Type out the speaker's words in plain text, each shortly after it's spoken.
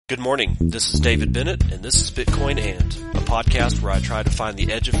Good morning. This is David Bennett, and this is Bitcoin And, a podcast where I try to find the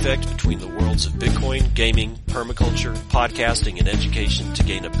edge effect between the worlds of Bitcoin, gaming, permaculture, podcasting, and education to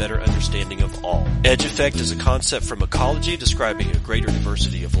gain a better understanding of all. Edge effect is a concept from ecology describing a greater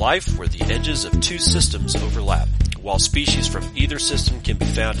diversity of life where the edges of two systems overlap. While species from either system can be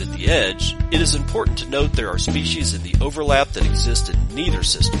found at the edge, it is important to note there are species in the overlap that exist in neither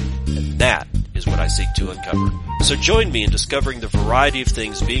system, and that is what I seek to uncover. So join me in discovering the variety of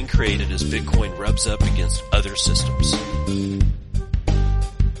things being created as Bitcoin rubs up against other systems.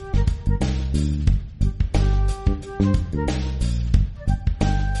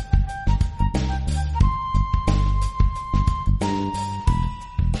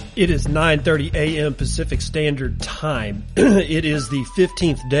 It is 9:30 a.m. Pacific Standard Time. It is the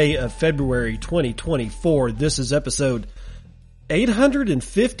 15th day of February 2024. This is episode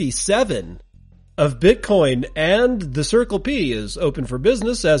 857 of Bitcoin, and the Circle P is open for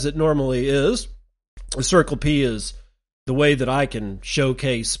business as it normally is. The Circle P is the way that I can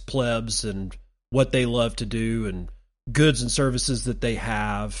showcase plebs and what they love to do and goods and services that they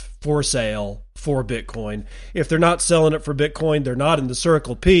have for sale for Bitcoin. If they're not selling it for Bitcoin, they're not in the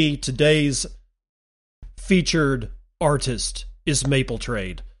Circle P. Today's featured artist is Maple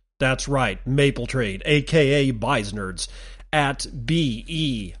Trade. That's right, Maple Trade, aka Buysnerds, at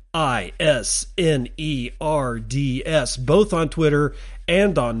BEISNERDS, both on Twitter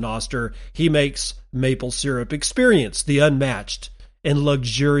and on Nostr. He makes maple syrup. Experience the unmatched and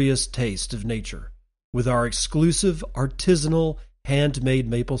luxurious taste of nature with our exclusive artisanal handmade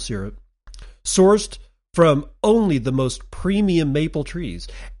maple syrup, sourced from only the most premium maple trees.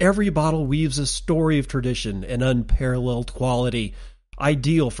 Every bottle weaves a story of tradition and unparalleled quality,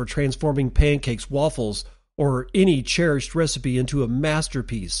 ideal for transforming pancakes, waffles, or any cherished recipe into a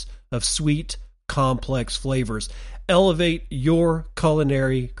masterpiece of sweet, complex flavors. Elevate your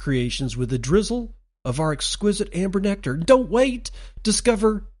culinary creations with a drizzle of our exquisite amber nectar. Don't wait!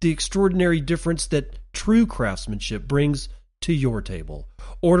 Discover the extraordinary difference that true craftsmanship brings to your table.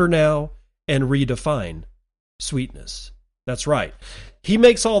 Order now and redefine sweetness. That's right. He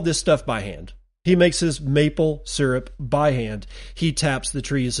makes all this stuff by hand. He makes his maple syrup by hand. He taps the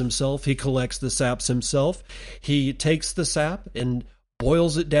trees himself. He collects the saps himself. He takes the sap and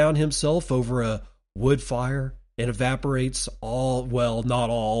boils it down himself over a wood fire and evaporates all, well,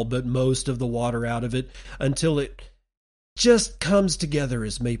 not all, but most of the water out of it until it just comes together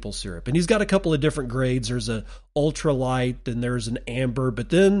as maple syrup. And he's got a couple of different grades. There's an ultralight and there's an amber,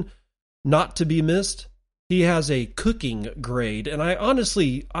 but then, not to be missed, he has a cooking grade, and I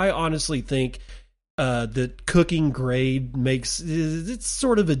honestly think that cooking grade it's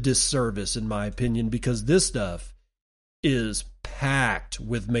sort of a disservice in my opinion, because this stuff is packed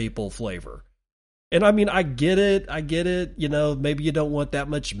with maple flavor. And I mean, I get it. You know, maybe you don't want that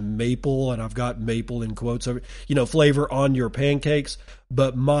much maple, and I've got maple in quotes over, flavor on your pancakes.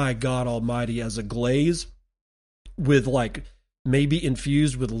 But my God Almighty, as a glaze with maybe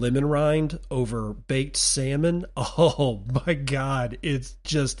infused with lemon rind over baked salmon. Oh my God, it's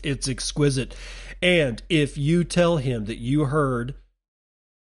exquisite. And if you tell him that you heard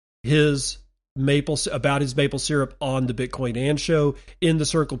his maple syrup on the Bitcoin And Show in the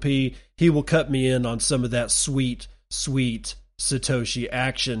Circle P, he will cut me in on some of that sweet, sweet Satoshi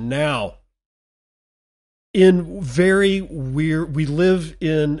action. Now, we live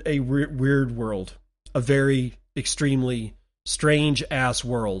in a weird world, a very extremely strange ass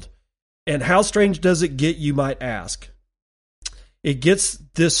world. And how strange does it get, you might ask? It gets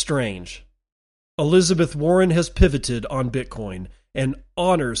this strange. Elizabeth Warren has pivoted on Bitcoin and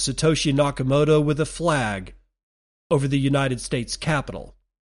honors Satoshi Nakamoto with a flag over the United States Capitol.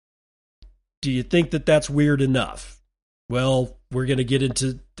 Do you think that that's weird enough? Well, we're going to get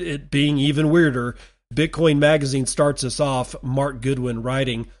into it being even weirder. Bitcoin Magazine starts us off, Mark Goodwin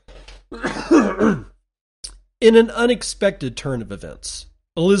writing, in an unexpected turn of events,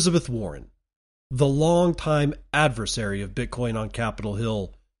 Elizabeth Warren, the longtime adversary of Bitcoin on Capitol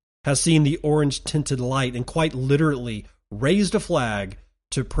Hill, has seen the orange-tinted light and quite literally raised a flag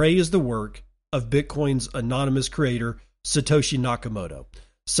to praise the work of Bitcoin's anonymous creator, Satoshi Nakamoto,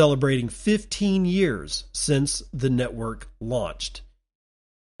 celebrating 15 years since the network launched.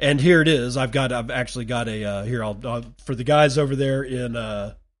 And here it is. I've actually got a here. I'll for the guys over there in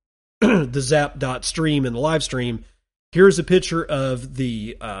the zap.stream and the live stream. Here's a picture of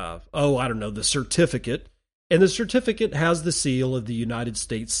the the certificate, and the certificate has the seal of the United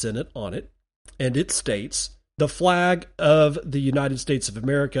States Senate on it, and it states the flag of the United States of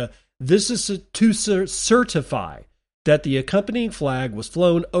America. This is to certify that the accompanying flag was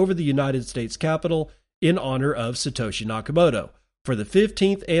flown over the United States Capitol in honor of Satoshi Nakamoto. For the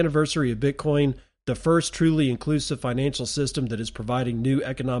 15th anniversary of Bitcoin, the first truly inclusive financial system that is providing new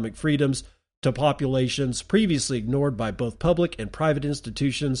economic freedoms to populations previously ignored by both public and private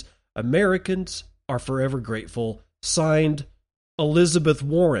institutions, Americans are forever grateful. Signed, Elizabeth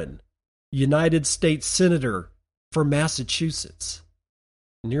Warren, United States Senator for Massachusetts.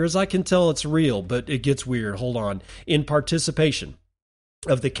 Near as I can tell, it's real, but it gets weird. Hold on. In participation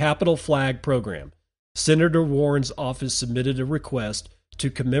of the Capital Flag program, Senator Warren's office submitted a request to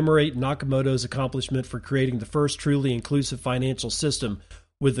commemorate Nakamoto's accomplishment for creating the first truly inclusive financial system,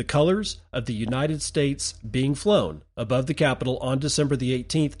 with the colors of the United States being flown above the Capitol on December the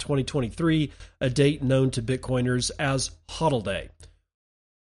 18th, 2023, a date known to Bitcoiners as HODL Day.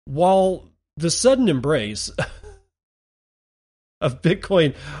 While the sudden embrace of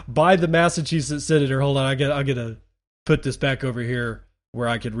Bitcoin by the Massachusetts senator, hold on, I gotta put this back over here where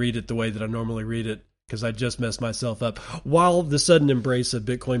I could read it the way that I normally read it, because I just messed myself up. While the sudden embrace of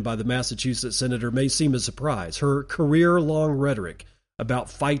Bitcoin by the Massachusetts senator may seem a surprise, her career-long rhetoric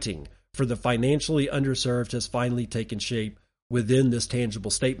about fighting for the financially underserved has finally taken shape within this tangible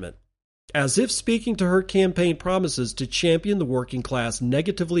statement. As if speaking to her campaign promises to champion the working class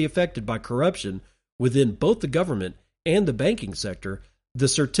negatively affected by corruption within both the government and the banking sector, the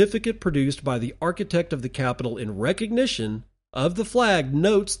certificate produced by the architect of the Capitol in recognition of the flag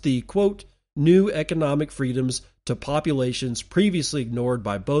notes the, quote, new economic freedoms to populations previously ignored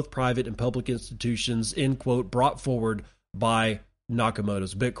by both private and public institutions, end quote, brought forward by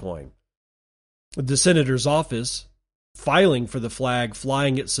Nakamoto's Bitcoin. The senator's office filing for the flag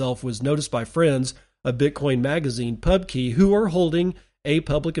flying itself was noticed by friends of Bitcoin magazine PubKey, who are holding a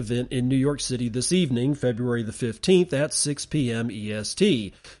public event in New York City this evening, February the 15th at 6 p.m.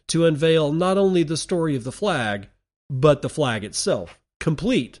 EST, to unveil not only the story of the flag, but the flag itself,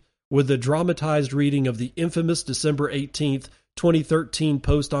 complete with a dramatized reading of the infamous December 18th, 2013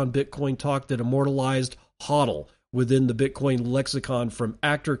 post on Bitcoin Talk that immortalized HODL within the Bitcoin lexicon from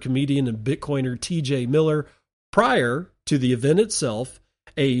actor, comedian, and Bitcoiner TJ Miller. Prior to the event itself,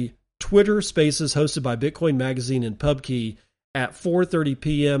 a Twitter Spaces hosted by Bitcoin Magazine and PubKey at 4:30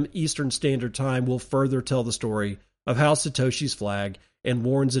 p.m. Eastern Standard Time will further tell the story of how Satoshi's flag and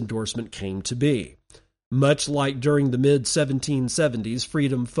Warren's endorsement came to be. Much like during the mid-1770s,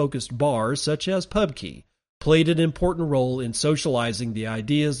 freedom-focused bars such as PubKey played an important role in socializing the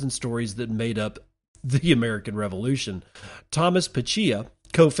ideas and stories that made up the American Revolution. Thomas Pachia,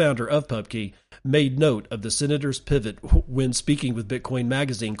 co-founder of PubKey, made note of the senator's pivot when speaking with Bitcoin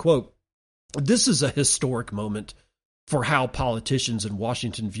Magazine, quote, "This is a historic moment for how politicians in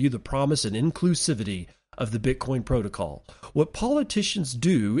Washington view the promise and inclusivity of the Bitcoin protocol. What politicians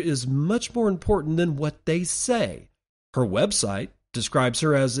do is much more important than what they say." Her website describes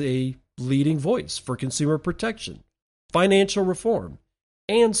her as a leading voice for consumer protection, financial reform,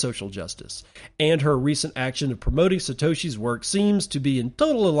 and social justice, and her recent action of promoting Satoshi's work seems to be in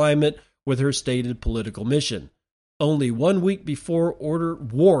total alignment with her stated political mission. Only 1 week before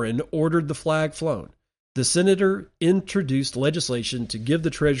Warren ordered the flag flown, the senator introduced legislation to give the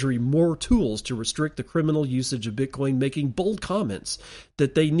Treasury more tools to restrict the criminal usage of Bitcoin, making bold comments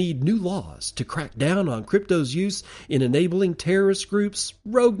that they need new laws to crack down on crypto's use in enabling terrorist groups,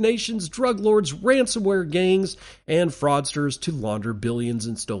 rogue nations, drug lords, ransomware gangs, and fraudsters to launder billions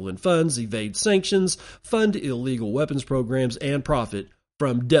in stolen funds, evade sanctions, fund illegal weapons programs, and profit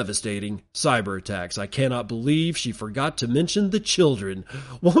from devastating cyber attacks. I cannot believe she forgot to mention the children.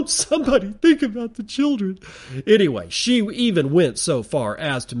 Won't somebody think about the children? Anyway, she even went so far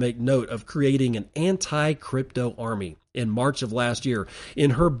as to make note of creating an anti-crypto army in March of last year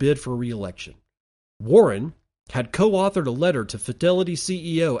in her bid for re-election. Warren had co-authored a letter to Fidelity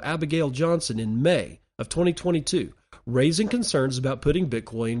CEO Abigail Johnson in May of 2022, raising concerns about putting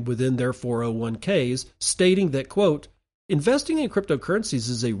Bitcoin within their 401ks, stating that, quote, "Investing in cryptocurrencies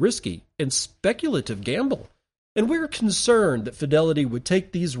is a risky and speculative gamble, and we're concerned that Fidelity would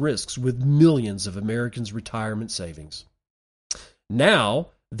take these risks with millions of Americans' retirement savings."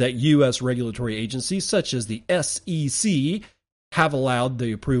 Now that U.S. regulatory agencies such as the SEC have allowed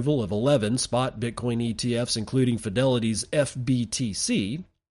the approval of 11 spot Bitcoin ETFs, including Fidelity's FBTC,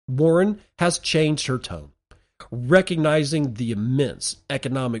 Warren has changed her tone, recognizing the immense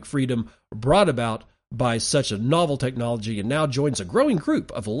economic freedom brought about by such a novel technology, and now joins a growing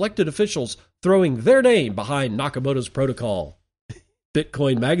group of elected officials throwing their name behind Nakamoto's protocol.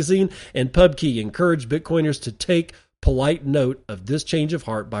 Bitcoin Magazine and PubKey encourage Bitcoiners to take polite note of this change of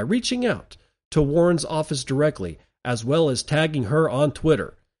heart by reaching out to Warren's office directly, as well as tagging her on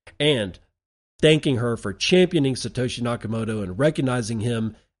Twitter and thanking her for championing Satoshi Nakamoto and recognizing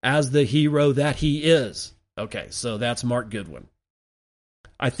him as the hero that he is. Okay, so that's Mark Goodwin.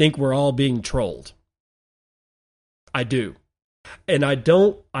 I think we're all being trolled. I do. And I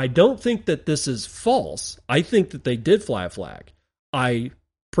don't think that this is false. I think that they did fly a flag. I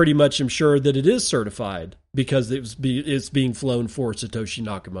pretty much am sure that it is certified because it's being flown for Satoshi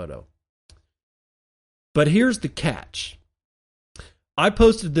Nakamoto. But here's the catch. I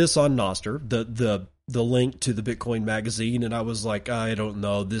posted this on Nostr, the link to the Bitcoin magazine, and I was like, I don't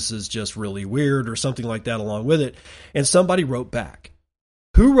know, this is just really weird or something like that along with it. And somebody wrote back.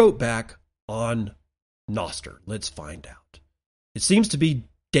 Who wrote back on Nostr? Let's find out. It seems to be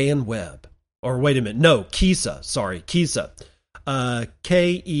Dan Webb. Or wait a minute. No, Keysa. Sorry, Keysa.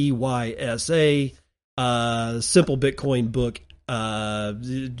 Keysa. Simple Bitcoin book.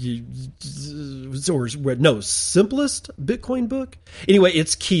 Simplest Bitcoin book? Anyway,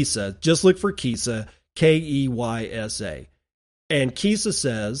 it's Keysa. Just look for Keysa. Keysa. And Keysa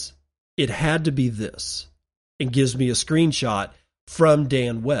says, it had to be this. And gives me a screenshot from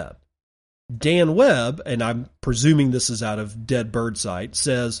Dan Webb. Dan Webb, and I'm presuming this is out of Dead Bird Site,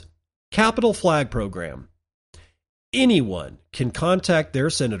 says, Capital Flag Program. Anyone can contact their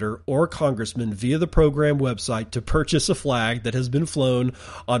senator or congressman via the program website to purchase a flag that has been flown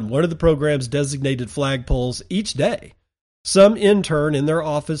on one of the program's designated flagpoles each day. Some intern in their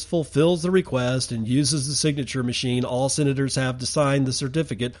office fulfills the request and uses the signature machine all senators have to sign the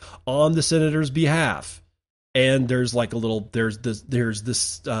certificate on the senator's behalf. And there's like a little, there's this,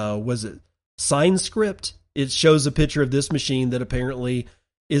 was it sign script? It shows a picture of this machine that apparently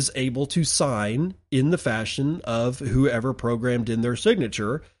is able to sign in the fashion of whoever programmed in their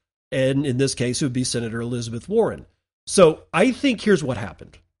signature. And in this case, it would be Senator Elizabeth Warren. So I think here's what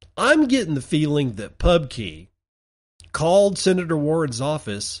happened. I'm getting the feeling that PubKey called Senator Warren's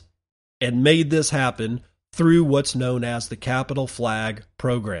office and made this happen through what's known as the Capital Flag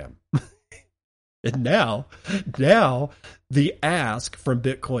Program. And now the ask from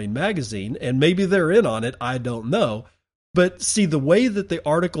Bitcoin Magazine, and maybe they're in on it, I don't know. But see, the way that the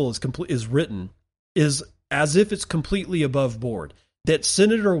article is written is as if it's completely above board. That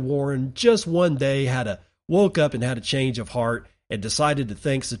Senator Warren just one day woke up and had a change of heart and decided to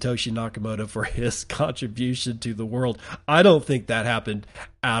thank Satoshi Nakamoto for his contribution to the world. I don't think that happened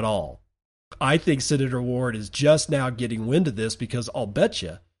at all. I think Senator Warren is just now getting wind of this because I'll bet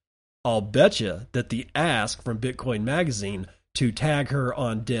you that the ask from Bitcoin Magazine to tag her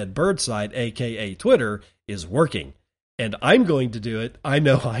on Dead Bird Site, aka Twitter, is working. And I'm going to do it. I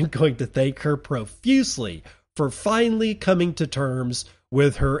know I'm going to thank her profusely for finally coming to terms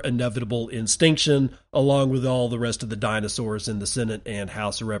with her inevitable extinction, along with all the rest of the dinosaurs in the Senate and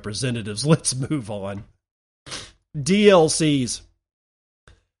House of Representatives. Let's move on. DLCs.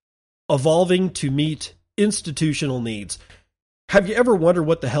 Evolving to meet institutional needs. Have you ever wondered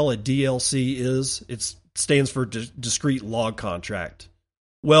what the hell a DLC is? It stands for Discrete Log Contract.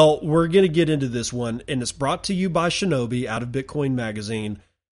 Well, we're going to get into this one, and it's brought to you by Shinobi out of Bitcoin Magazine.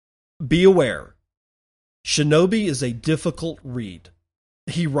 Be aware, Shinobi is a difficult read.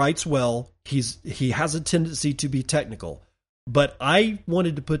 He writes well. He has a tendency to be technical. But I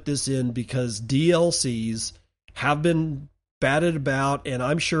wanted to put this in because DLCs have been batted about, and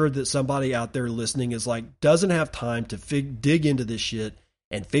I'm sure that somebody out there listening is like, doesn't have time to dig into this shit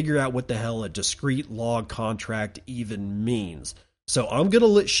and figure out what the hell a discrete log contract even means. So I'm going to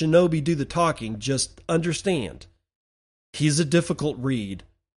let Shinobi do the talking. Just understand, he's a difficult read.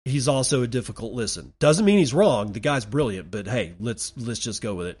 He's also a difficult listen. Doesn't mean he's wrong. The guy's brilliant, but hey, let's just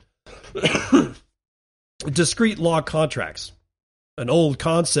go with it. Discrete log contracts, an old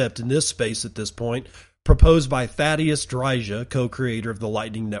concept in this space at this point, proposed by Thaddeus Dryja, co-creator of the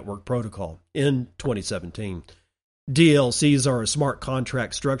Lightning Network Protocol, in 2017. DLCs are a smart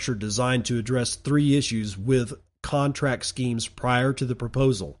contract structure designed to address three issues with contract schemes prior to the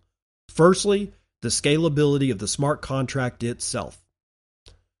proposal. Firstly, the scalability of the smart contract itself.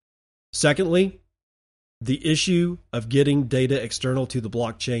 Secondly, the issue of getting data external to the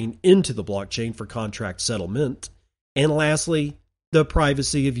blockchain into the blockchain for contract settlement. And lastly, the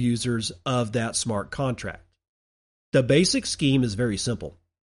privacy of users of that smart contract. The basic scheme is very simple.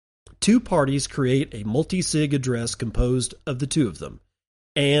 Two parties create a multi-sig address composed of the two of them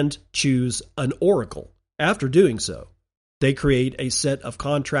and choose an oracle. After doing so, they create a set of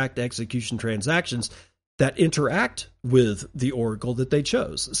contract execution transactions that interact with the oracle that they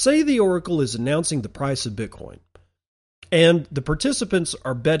chose. Say the oracle is announcing the price of Bitcoin, and the participants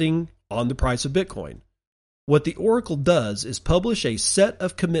are betting on the price of Bitcoin. What the oracle does is publish a set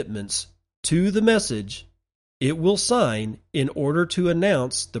of commitments to the message it will sign in order to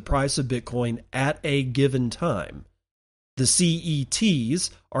announce the price of Bitcoin at a given time. The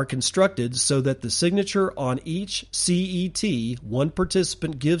CETs are constructed so that the signature on each CET one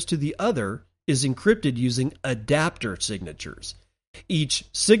participant gives to the other is encrypted using adapter signatures. Each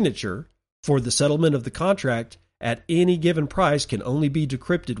signature for the settlement of the contract at any given price can only be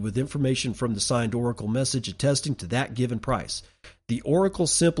decrypted with information from the signed Oracle message attesting to that given price. The Oracle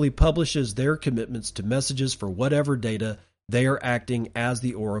simply publishes their commitments to messages for whatever data they are acting as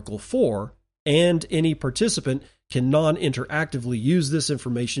the Oracle for, and any participant can non-interactively use this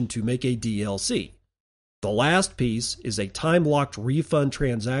information to make a DLC. The last piece is a time-locked refund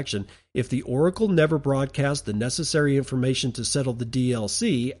transaction. If the Oracle never broadcasts the necessary information to settle the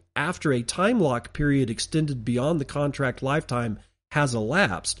DLC after a time lock period extended beyond the contract lifetime has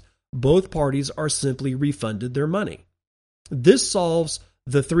elapsed, both parties are simply refunded their money. This solves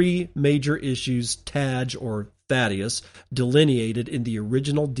the three major issues Taj or Thaddeus delineated in the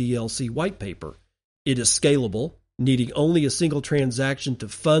original DLC white paper. It is scalable, needing only a single transaction to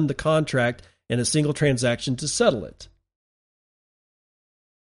fund the contract and a single transaction to settle it.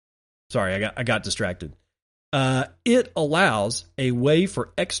 Sorry, I got distracted. It allows a way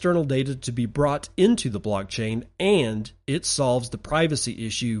for external data to be brought into the blockchain, and it solves the privacy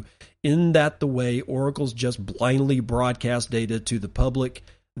issue in that the way oracles just blindly broadcast data to the public,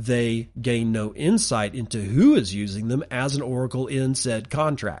 they gain no insight into who is using them as an oracle in said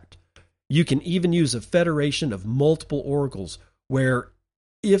contract. You can even use a federation of multiple oracles where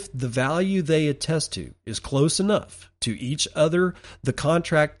if the value they attest to is close enough to each other, the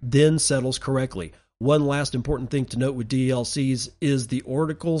contract then settles correctly. One last important thing to note with DLCs is the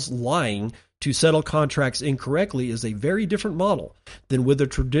oracles lying to settle contracts incorrectly is a very different model than with a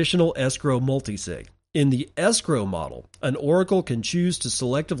traditional escrow multisig. In the escrow model, an oracle can choose to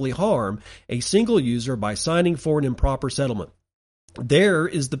selectively harm a single user by signing for an improper settlement. There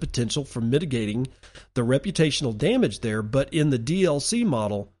is the potential for mitigating the reputational damage there, but in the DLC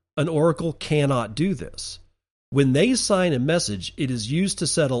model, an oracle cannot do this. When they sign a message, it is used to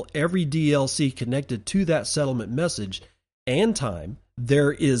settle every DLC connected to that settlement message and time.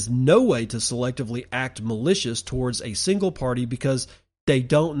 There is no way to selectively act malicious towards a single party because they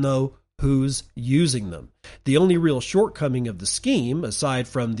don't know who's using them. The only real shortcoming of the scheme, aside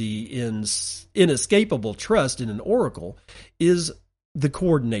from the inescapable trust in an oracle, is the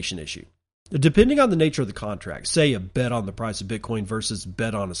coordination issue. Depending on the nature of the contract, say a bet on the price of Bitcoin versus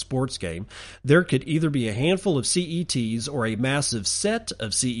bet on a sports game, there could either be a handful of CETs or a massive set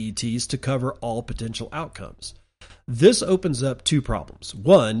of CETs to cover all potential outcomes. This opens up two problems.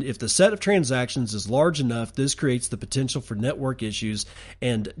 One, if the set of transactions is large enough, this creates the potential for network issues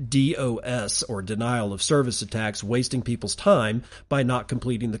and DOS, or denial of service attacks, wasting people's time by not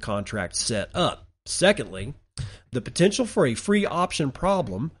completing the contract set up. Secondly, the potential for a free option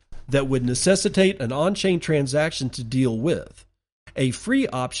problem that would necessitate an on-chain transaction to deal with. A free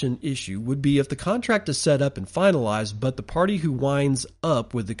option issue would be if the contract is set up and finalized, but the party who winds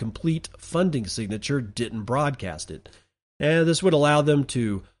up with the complete funding signature didn't broadcast it. And this would allow them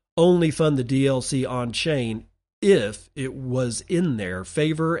to only fund the DLC on-chain if it was in their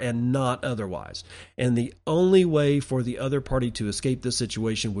favor and not otherwise. And the only way for the other party to escape this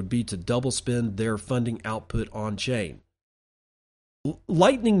situation would be to double spend their funding output on-chain.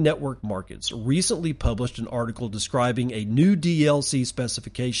 Lightning Network Markets recently published an article describing a new DLC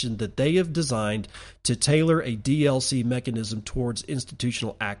specification that they have designed to tailor a DLC mechanism towards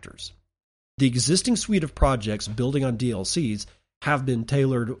institutional actors. The existing suite of projects building on DLCs have been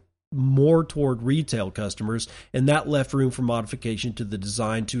tailored more toward retail customers, and that left room for modification to the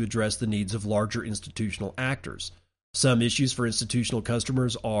design to address the needs of larger institutional actors. Some issues for institutional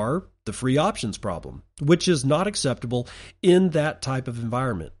customers are the free options problem, which is not acceptable in that type of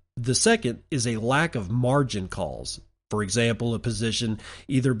environment. The second is a lack of margin calls. For example, a position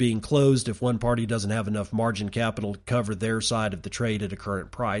either being closed if one party doesn't have enough margin capital to cover their side of the trade at a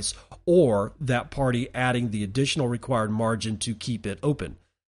current price, or that party adding the additional required margin to keep it open.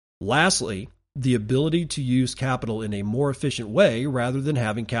 Lastly, the ability to use capital in a more efficient way rather than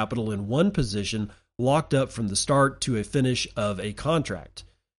having capital in one position locked up from the start to a finish of a contract.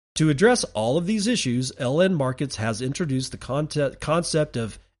 To address all of these issues, LN Markets has introduced the concept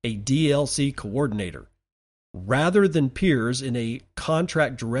of a DLC coordinator. Rather than peers in a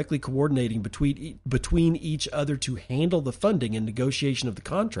contract directly coordinating between each other to handle the funding and negotiation of the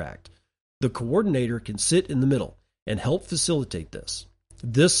contract, the coordinator can sit in the middle and help facilitate this.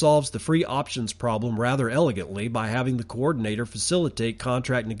 This solves the free options problem rather elegantly by having the coordinator facilitate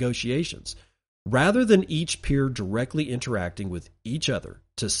contract negotiations. Rather than each peer directly interacting with each other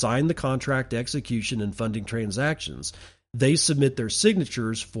to sign the contract execution and funding transactions, they submit their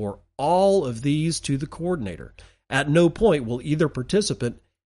signatures for all of these to the coordinator. At no point will either participant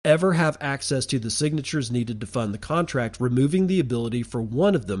ever have access to the signatures needed to fund the contract, removing the ability for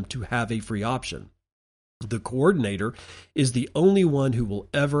one of them to have a free option. The coordinator is the only one who will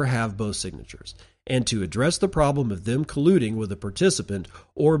ever have both signatures. And to address the problem of them colluding with a participant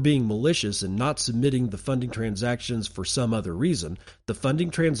or being malicious and not submitting the funding transactions for some other reason, the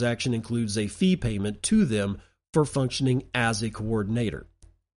funding transaction includes a fee payment to them for functioning as a coordinator.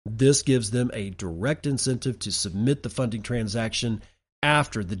 This gives them a direct incentive to submit the funding transaction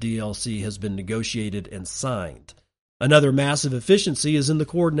after the DLC has been negotiated and signed. Another massive efficiency is in the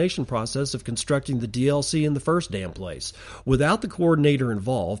coordination process of constructing the DLC in the first damn place. Without the coordinator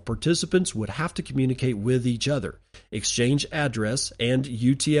involved, participants would have to communicate with each other, exchange address and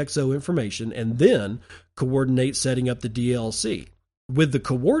UTXO information, and then coordinate setting up the DLC. With the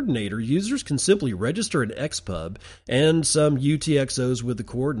coordinator, users can simply register an XPub and some UTXOs with the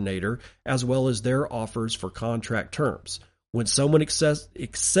coordinator, as well as their offers for contract terms. When someone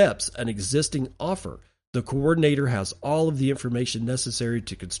accepts an existing offer, the coordinator has all of the information necessary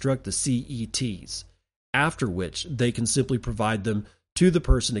to construct the CETs, after which they can simply provide them to the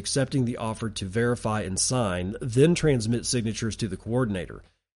person accepting the offer to verify and sign, then transmit signatures to the coordinator.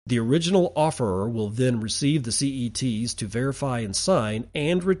 The original offerer will then receive the CETs to verify and sign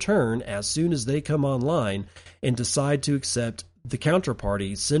and return as soon as they come online and decide to accept the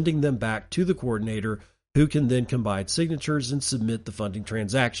counterparty, sending them back to the coordinator, who can then combine signatures and submit the funding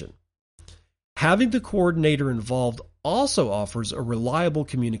transaction. Having the coordinator involved also offers a reliable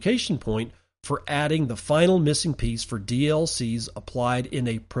communication point for adding the final missing piece for DLCs applied in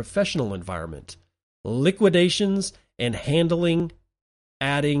a professional environment: liquidations and handling,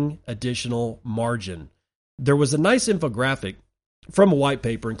 adding additional margin. There was a nice infographic from a white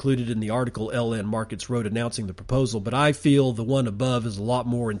paper included in the article LN Markets wrote announcing the proposal, but I feel the one above is a lot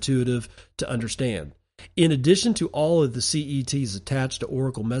more intuitive to understand. In addition to all of the CETs attached to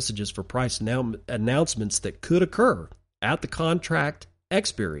Oracle messages for price announcements that could occur at the contract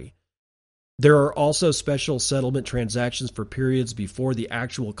expiry, there are also special settlement transactions for periods before the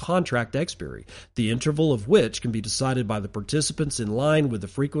actual contract expiry, the interval of which can be decided by the participants in line with the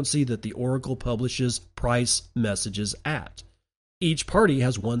frequency that the Oracle publishes price messages at. Each party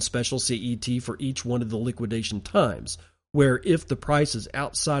has one special CET for each one of the liquidation times, where if the price is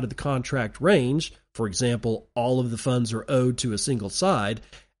outside of the contract range, for example, all of the funds are owed to a single side,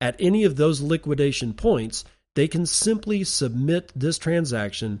 at any of those liquidation points, they can simply submit this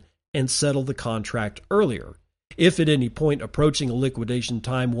transaction and settle the contract earlier. If at any point approaching a liquidation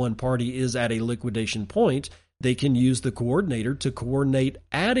time one party is at a liquidation point, they can use the coordinator to coordinate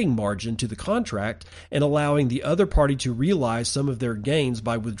adding margin to the contract and allowing the other party to realize some of their gains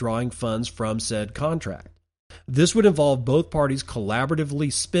by withdrawing funds from said contract. This would involve both parties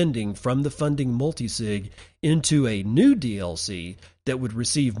collaboratively spending from the funding multisig into a new DLC that would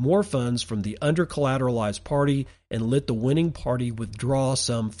receive more funds from the under-collateralized party and let the winning party withdraw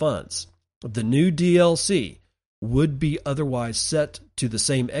some funds. The new DLC would be otherwise set to the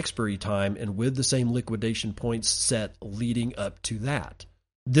same expiry time and with the same liquidation points set leading up to that.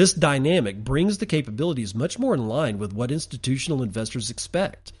 This dynamic brings the capabilities much more in line with what institutional investors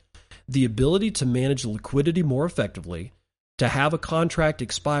expect. The ability to manage liquidity more effectively, to have a contract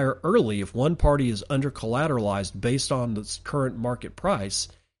expire early if one party is under-collateralized based on the current market price,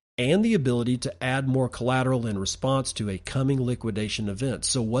 and the ability to add more collateral in response to a coming liquidation event.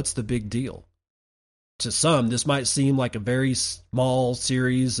 So what's the big deal? To some, this might seem like a very small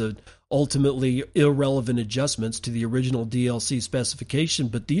series of ultimately irrelevant adjustments to the original DLC specification,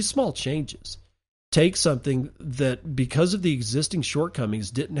 but these small changes take something that, because of the existing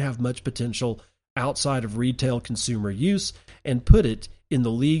shortcomings, didn't have much potential outside of retail consumer use and put it in the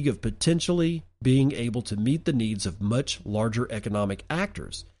league of potentially being able to meet the needs of much larger economic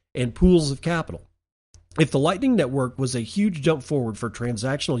actors and pools of capital. If the Lightning Network was a huge jump forward for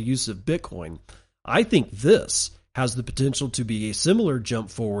transactional use of Bitcoin, I think this has the potential to be a similar jump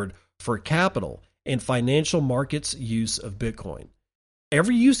forward for capital and financial markets use of Bitcoin.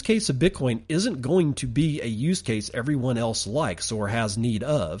 Every use case of Bitcoin isn't going to be a use case everyone else likes or has need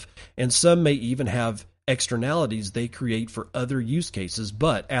of, and some may even have externalities they create for other use cases,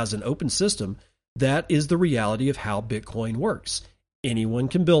 but as an open system, that is the reality of how Bitcoin works. Anyone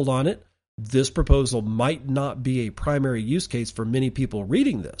can build on it. This proposal might not be a primary use case for many people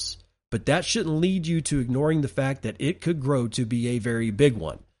reading this, but that shouldn't lead you to ignoring the fact that it could grow to be a very big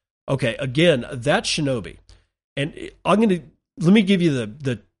one. Okay, again, that's Shinobi. And let me give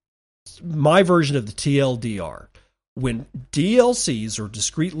you my version of the TLDR. When DLCs or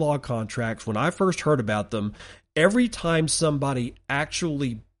discrete log contracts, when I first heard about them, every time somebody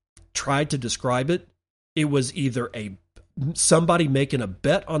actually tried to describe it, It was either somebody making a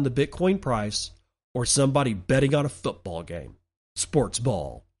bet on the Bitcoin price or somebody betting on a football game. Sports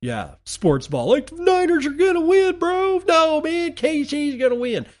ball. Yeah, sports ball. Like, the Niners are going to win, bro. No, man, KC's going to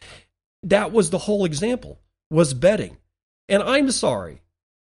win. That was the whole example, was betting. And I'm sorry,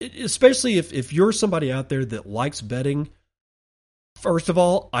 especially if you're somebody out there that likes betting. First of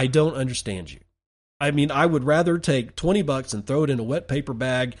all, I don't understand you. I mean, I would rather take $20 and throw it in a wet paper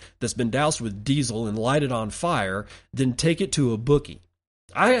bag that's been doused with diesel and light it on fire than take it to a bookie.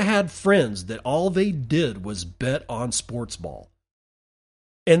 I had friends that all they did was bet on sports ball.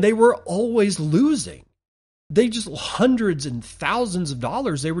 And they were always losing. They just hundreds and thousands of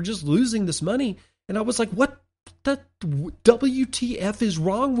dollars. They were just losing this money. And I was like, what the WTF is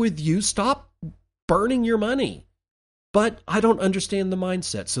wrong with you? Stop burning your money. But I don't understand the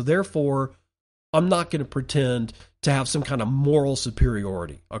mindset. So therefore, I'm not going to pretend to have some kind of moral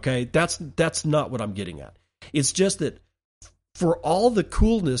superiority. Okay? That's not what I'm getting at. It's just that for all the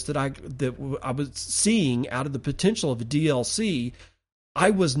coolness that I was seeing out of the potential of a DLC,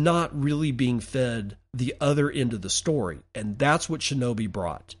 I was not really being fed the other end of the story. And that's what Shinobi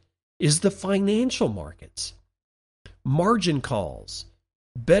brought, is the financial markets. Margin calls,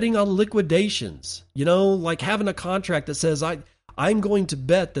 betting on liquidations, like having a contract that says I'm going to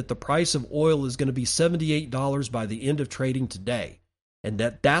bet that the price of oil is going to be $78 by the end of trading today. And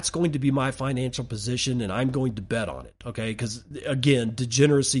that's going to be my financial position, and I'm going to bet on it. Okay? Because again,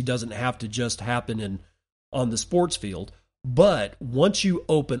 degeneracy doesn't have to just happen on the sports field. But once you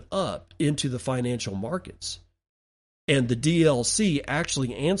open up into the financial markets, and the DLC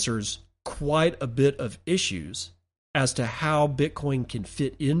actually answers quite a bit of issues as to how Bitcoin can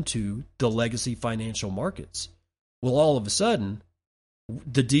fit into the legacy financial markets. Well, all of a sudden,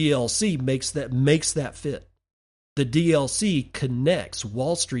 the DLC makes that fit. The DLC connects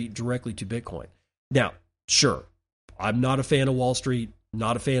Wall Street directly to Bitcoin. Now, sure, I'm not a fan of Wall Street,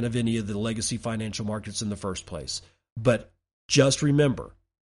 not a fan of any of the legacy financial markets in the first place. But just remember,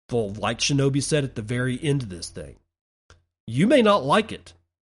 like Shinobi said at the very end of this thing, you may not like it,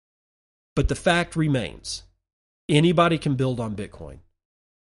 but the fact remains, anybody can build on Bitcoin.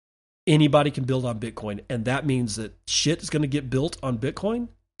 Anybody can build on Bitcoin, and that means that shit is going to get built on Bitcoin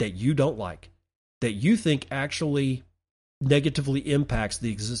that you don't like, that you think actually negatively impacts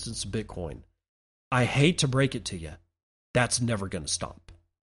the existence of Bitcoin. I hate to break it to you, that's never going to stop.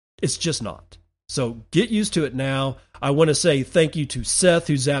 It's just not. So get used to it now. I want to say thank you to Seth,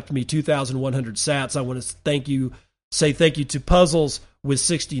 who zapped me 2,100 sats. I want to say thank you to Puzzles with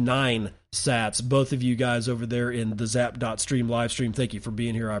 69 sats. Both of you guys over there in the Zap.stream live stream, thank you for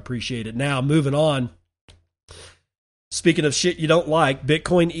being here. I appreciate it. Now, moving on. Speaking of shit you don't like,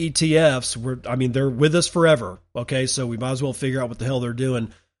 Bitcoin ETFs, they're with us forever. Okay, so we might as well figure out what the hell they're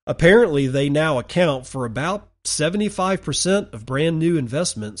doing. Apparently, they now account for about 75% of brand new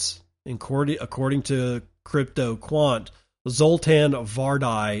investments. According to Crypto Quant, Zoltan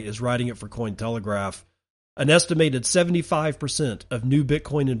Vardai is writing it for Cointelegraph. An estimated 75% of new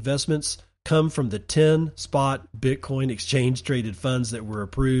Bitcoin investments come from the 10 spot Bitcoin exchange-traded funds that were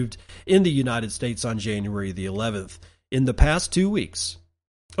approved in the United States on January the 11th. In the past 2 weeks,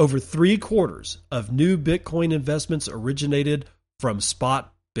 over 3/4 of new Bitcoin investments originated from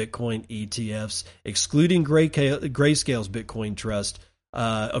spot Bitcoin ETFs, excluding Grayscale's Bitcoin Trust,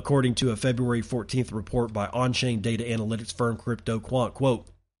 according to a February 14th report by on-chain data analytics firm Crypto Quant. Quote,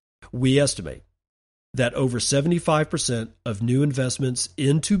 we estimate that over 75% of new investments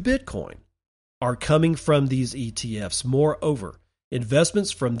into Bitcoin are coming from these ETFs. Moreover,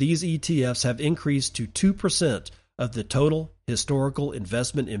 investments from these ETFs have increased to 2% of the total historical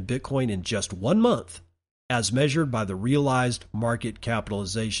investment in Bitcoin in just 1 month, as measured by the realized market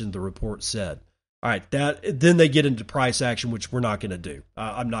capitalization, the report said. All right, then they get into price action, which we're not going to do.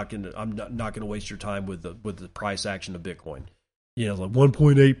 I'm not going to waste your time with the price action of Bitcoin. Like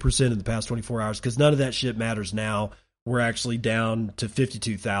 1.8% in the past 24 hours, because none of that shit matters now. We're actually down to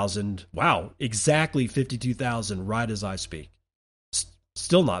 52,000. Wow, exactly 52,000 right as I speak.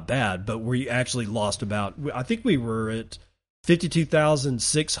 Still not bad, but we actually lost I think we were at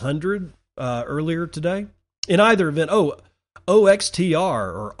 52,600 earlier today. In either event,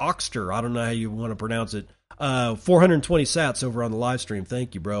 OXTR or Oxter, I don't know how you want to pronounce it. 420 sats over on the live stream.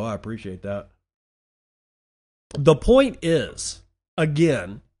 Thank you, bro. I appreciate that. The point is,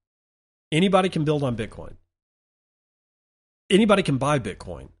 again, anybody can build on Bitcoin. Anybody can buy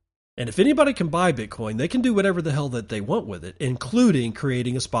Bitcoin. And if anybody can buy Bitcoin, they can do whatever the hell that they want with it, including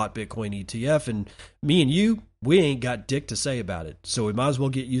creating a spot Bitcoin ETF. And me and you, we ain't got dick to say about it. So we might as well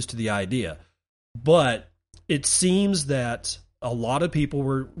get used to the idea. But it seems that a lot of people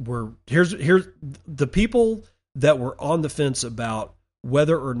were here's the people that were on the fence about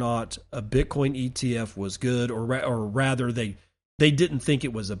whether or not a Bitcoin ETF was good, or rather they didn't think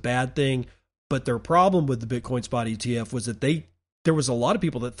it was a bad thing. But their problem with the Bitcoin spot ETF was that there was a lot of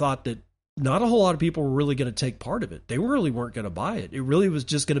people that thought that not a whole lot of people were really going to take part of it. They really weren't going to buy it. It really was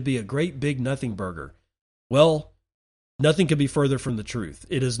just going to be a great big nothing burger. Well, nothing could be further from the truth.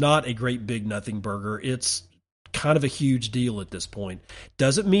 It is not a great big nothing burger. It's kind of a huge deal at this point.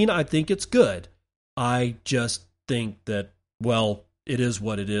 Doesn't mean I think it's good. I just think that, well, it is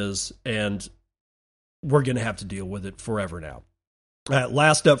what it is, and we're going to have to deal with it forever now.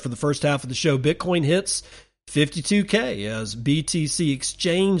 Last up for the first half of the show, Bitcoin hits 52K as BTC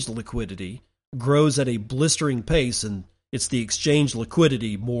exchange liquidity grows at a blistering pace, and it's the exchange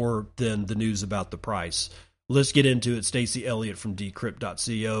liquidity more than the news about the price. Let's get into it. Stacey Elliott from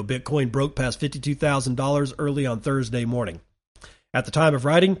Decrypt.co. Bitcoin broke past $52,000 early on Thursday morning. At the time of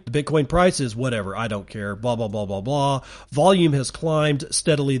writing, the Bitcoin price is whatever, I don't care, blah, blah, blah, blah, blah. Volume has climbed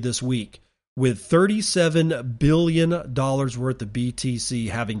steadily this week, with $37 billion worth of BTC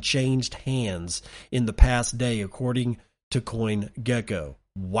having changed hands in the past day, according to CoinGecko.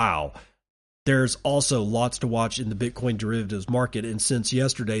 Wow. There's also lots to watch in the Bitcoin derivatives market, and since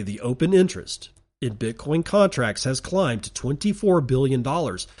yesterday, the open interest in Bitcoin contracts has climbed to $24 billion.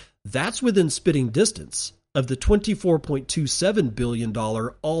 That's within spitting distance of the $24.27 billion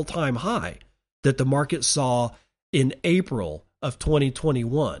all-time high that the market saw in April of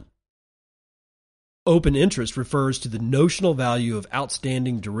 2021. Open interest refers to the notional value of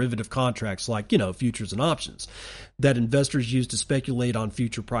outstanding derivative contracts like, futures and options that investors use to speculate on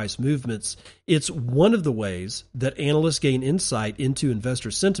future price movements. It's one of the ways that analysts gain insight into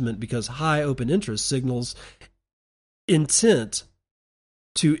investor sentiment because high open interest signals intent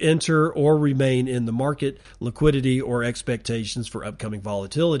to enter or remain in the market, liquidity, or expectations for upcoming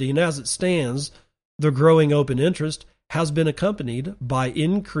volatility. And as it stands, the growing open interest has been accompanied by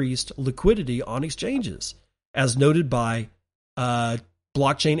increased liquidity on exchanges, as noted by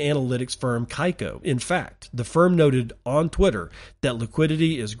blockchain analytics firm Kaiko. In fact, the firm noted on Twitter that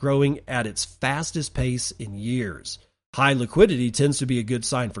liquidity is growing at its fastest pace in years. High liquidity tends to be a good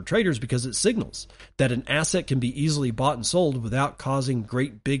sign for traders because it signals that an asset can be easily bought and sold without causing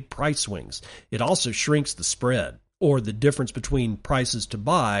great big price swings. It also shrinks the spread, or the difference between prices to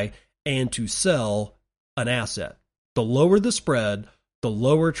buy and to sell an asset. The lower the spread, the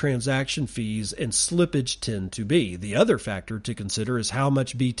lower transaction fees and slippage tend to be. The other factor to consider is how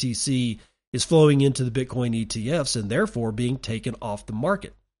much BTC is flowing into the Bitcoin ETFs and therefore being taken off the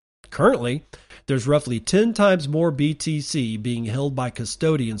market. Currently, there's roughly 10 times more BTC being held by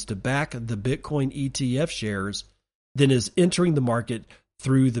custodians to back the Bitcoin ETF shares than is entering the market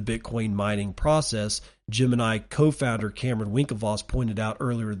through the Bitcoin mining process, Gemini co-founder Cameron Winklevoss pointed out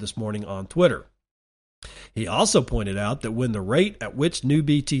earlier this morning on Twitter. He also pointed out that when the rate at which new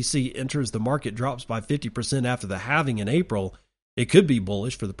BTC enters the market drops by 50% after the halving in April, it could be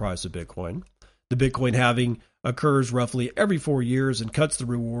bullish for the price of Bitcoin. The Bitcoin halving occurs roughly every 4 years and cuts the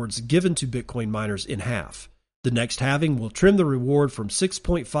rewards given to Bitcoin miners in half. The next halving will trim the reward from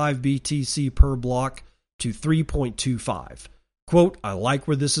 6.5 BTC per block to 3.25. Quote, "I like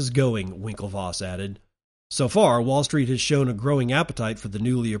where this is going," Winklevoss added. So far, Wall Street has shown a growing appetite for the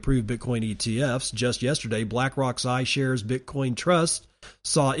newly approved Bitcoin ETFs. Just yesterday, BlackRock's iShares Bitcoin Trust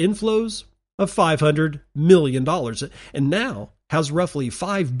saw inflows of $500 million and now has roughly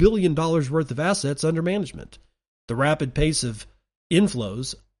 $5 billion worth of assets under management. The rapid pace of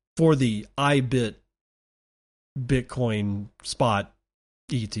inflows for the iBit Bitcoin spot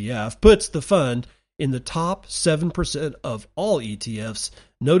ETF puts the fund in the top 7% of all ETFs,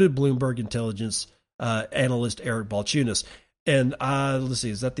 noted Bloomberg Intelligence analyst Eric Balchunas. And let's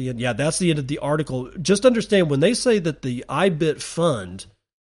see, is that the end? Yeah, that's the end of the article. Just understand, when they say that the iBit fund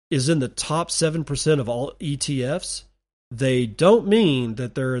is in the top 7% of all ETFs, they don't mean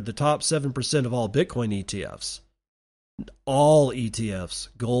that they're the top 7% of all Bitcoin ETFs. All ETFs,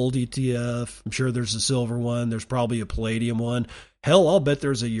 gold ETF, I'm sure there's a silver one, there's probably a palladium one. Hell, I'll bet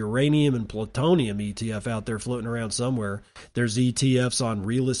there's a uranium and plutonium ETF out there floating around somewhere. There's ETFs on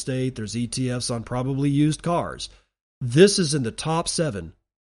real estate. There's ETFs on probably used cars. This is in the top 7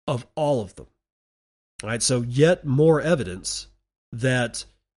 of all of them. All right, so yet more evidence that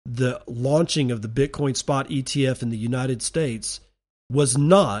the launching of the Bitcoin spot ETF in the United States was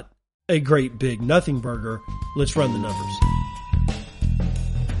not a great big nothing burger. Let's run the numbers.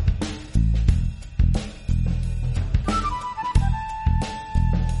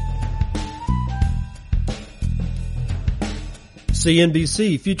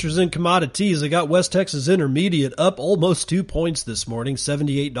 CNBC, futures and commodities. I got West Texas Intermediate up almost 2 points this morning,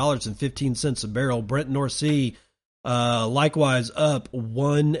 $78.15 a barrel. Brent North Sea, likewise up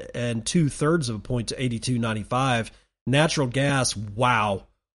 1 2/3 of a point to 82.95. Natural gas, wow,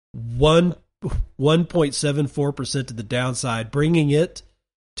 1.74% to the downside, bringing it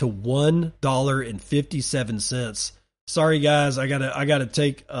to $1.57. Sorry guys, I gotta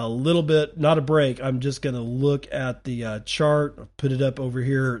take a little bit, not a break. I'm just gonna look at the chart, put it up over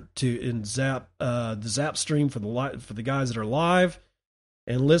here in the Zap stream for the guys that are live,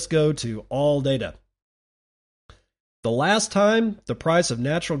 and let's go to all data. The last time the price of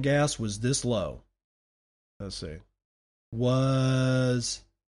natural gas was this low, let's see, was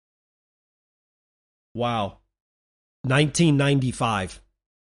 1995.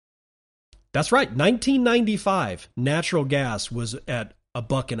 That's right, 1995, natural gas was at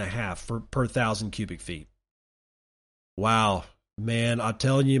 $1.50 per 1,000 cubic feet. Wow, man, I'm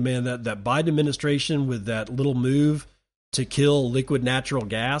telling you, man, that Biden administration with that little move to kill liquid natural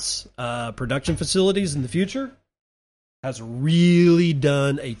gas production facilities in the future has really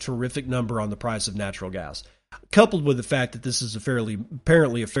done a terrific number on the price of natural gas. Coupled with the fact that this is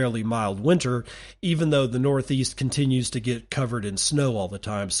apparently a fairly mild winter, even though the Northeast continues to get covered in snow all the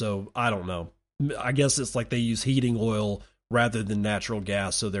time. So I don't know. I guess it's like they use heating oil rather than natural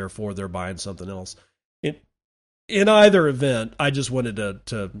gas, so therefore they're buying something else. In either event, I just wanted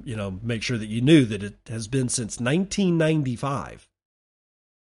to make sure that you knew that it has been since 1995,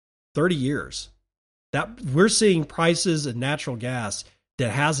 30 years. That we're seeing prices of natural gas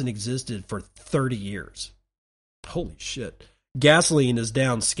that hasn't existed for 30 years. Holy shit. Gasoline is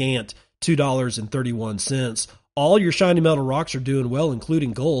down scant $2.31. All your shiny metal rocks are doing well,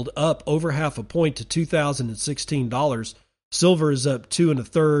 including gold, up over half a point to $2,016. Silver is up 2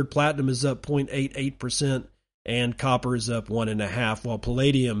 1/3. Platinum is up 0.88%. And copper is up 1.5%, while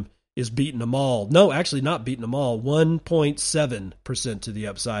palladium is beating them all. No, actually not beating them all. 1.7% to the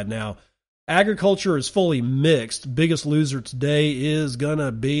upside. Now, agriculture is fully mixed. Biggest loser today is going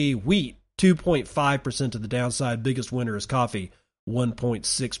to be wheat. 2.5% to the downside. Biggest winner is coffee,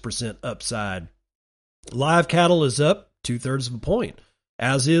 1.6% upside. Live cattle is up 2/3 of a point,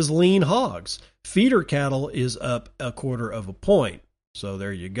 as is lean hogs. Feeder cattle is up 1/4 of a point. So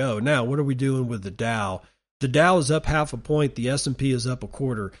there you go. Now, what are we doing with the Dow? The Dow is up half a point. The S&P is up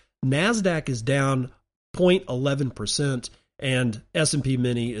 1/4. NASDAQ is down 0.11%, and S&P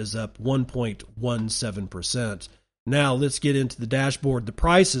Mini is up 1.17%. Now, let's get into the dashboard. The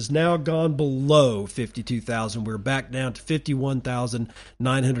price has now gone below 52,000. We're back down to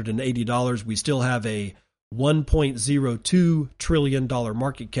 $51,980. We still have a $1.02 trillion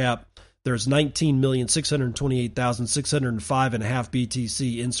market cap. There's 19,628,605.5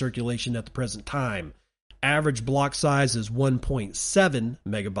 BTC in circulation at the present time. Average block size is 1.7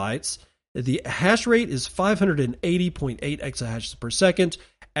 megabytes. The hash rate is 580.8 exahashes per second.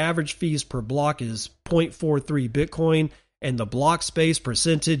 Average fees per block is 0.43 Bitcoin, and the block space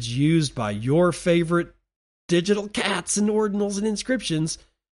percentage used by your favorite digital cats and ordinals and inscriptions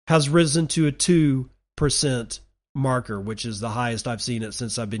has risen to a 2% marker, which is the highest I've seen it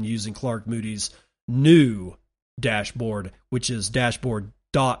since I've been using Clark Moody's new dashboard, which is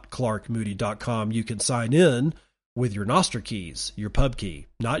dashboard.clarkmoody.com. You can sign in with your Nostr keys, your pub key,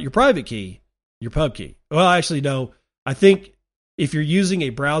 not your private key, your pub key. Well, actually, no. I think if you're using a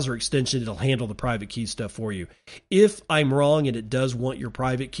browser extension, it'll handle the private key stuff for you. If I'm wrong and it does want your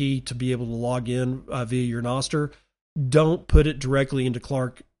private key to be able to log in via your Nostr, don't put it directly into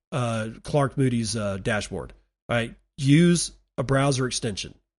Clark Moody's dashboard. All right? Use a browser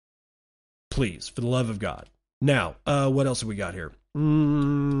extension, please, for the love of God. Now, what else have we got here?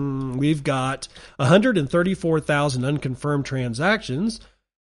 We've got 134,000 unconfirmed transactions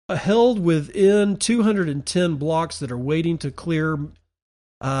held within 210 blocks that are waiting to clear.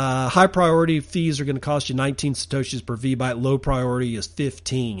 High priority fees are going to cost you 19 Satoshis per VByte. Low priority is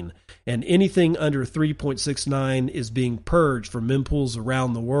 15. And anything under 3.69 is being purged from mempools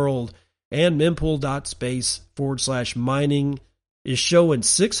around the world. And mempool.space/mining is showing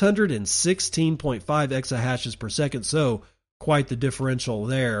 616.5 exahashes per second. So quite the differential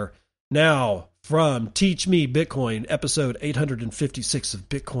there. Now, from Teach Me Bitcoin, episode 856 of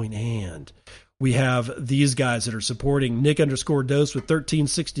Bitcoin And, we have these guys that are supporting. Nick_Dose with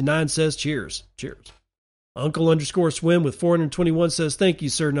 1369 says, cheers. Cheers. Uncle_Swim with 421 says, thank you,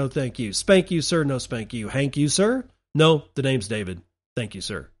 sir. No, thank you. Spank you, sir. No, spank you. Hank you, sir. No, the name's David. Thank you,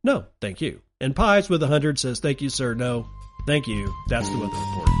 sir. No, thank you. And Pies with 100 says, thank you, sir. No, thank you. That's the weather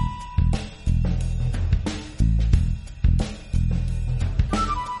report.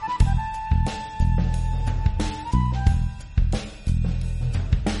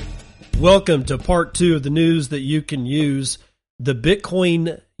 Welcome to part 2 of the news that you can use. The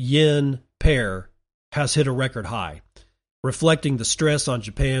Bitcoin-yen pair has hit a record high, reflecting the stress on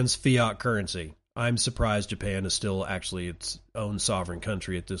Japan's fiat currency. I'm surprised Japan is still actually its own sovereign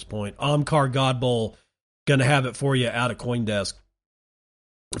country at this point. Omkar Godbowl, going to have it for you out of CoinDesk.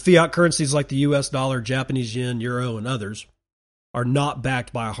 Fiat currencies like the US dollar, Japanese yen, euro, and others are not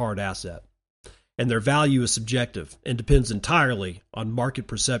backed by a hard asset, and their value is subjective and depends entirely on market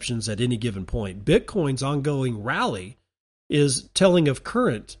perceptions at any given point. Bitcoin's ongoing rally is telling of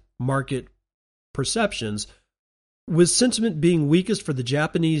current market perceptions, with sentiment being weakest for the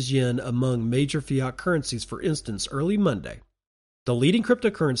Japanese yen among major fiat currencies. For instance, early Monday, the leading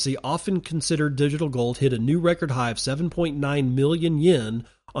cryptocurrency, often considered digital gold, hit a new record high of 7.9 million yen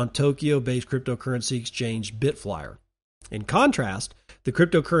on Tokyo-based cryptocurrency exchange Bitflyer. In contrast, the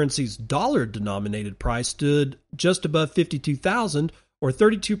cryptocurrency's dollar-denominated price stood just above 52,000, or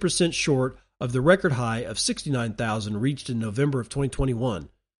 32% short of the record high of 69,000 reached in November of 2021,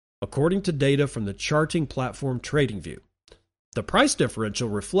 according to data from the charting platform TradingView. The price differential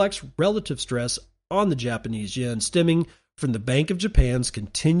reflects relative stress on the Japanese yen stemming from the Bank of Japan's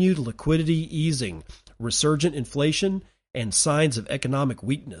continued liquidity easing, resurgent inflation, and signs of economic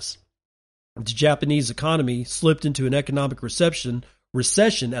weakness. The Japanese economy slipped into an economic recession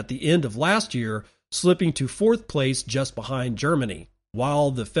at the end of last year, slipping to fourth place just behind Germany.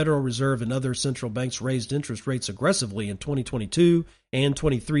 While the Federal Reserve and other central banks raised interest rates aggressively in 2022 and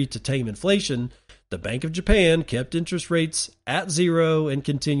 23 to tame inflation, the Bank of Japan kept interest rates at zero and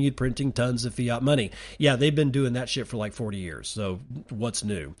continued printing tons of fiat money. Yeah, they've been doing that shit for like 40 years, so what's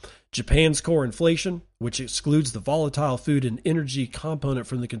new? Japan's core inflation, which excludes the volatile food and energy component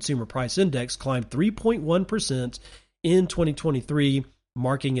from the Consumer Price Index, climbed 3.1% in 2023,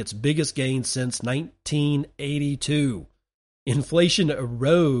 marking its biggest gain since 1982. Inflation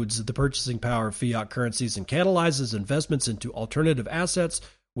erodes the purchasing power of fiat currencies and catalyzes investments into alternative assets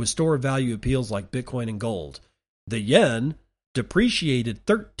with store of value appeals like Bitcoin and gold. The yen depreciated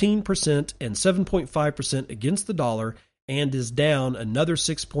 13% and 7.5% against the dollar and is down another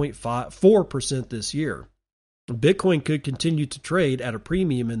 6.4% this year. Bitcoin could continue to trade at a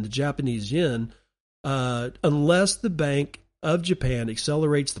premium in the Japanese yen unless the Bank of Japan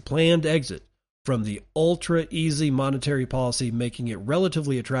accelerates the planned exit from the ultra-easy monetary policy, making it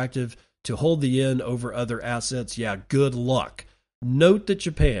relatively attractive to hold the yen over other assets. Yeah, good luck. Note that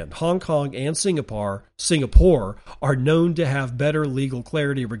Japan, Hong Kong, and Singapore are known to have better legal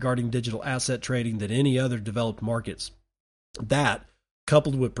clarity regarding digital asset trading than any other developed markets. That,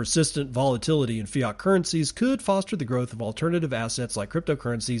 coupled with persistent volatility in fiat currencies, could foster the growth of alternative assets like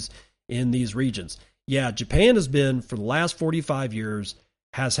cryptocurrencies in these regions. Yeah, Japan has been, for the last 45 years,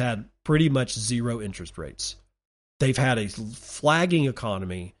 has had pretty much zero interest rates. They've had a flagging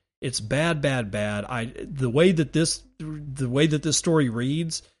economy. It's bad. The way that this story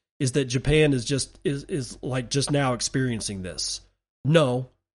reads is that Japan is like just now experiencing this. No,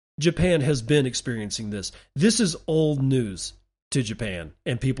 Japan has been experiencing this. This is old news to Japan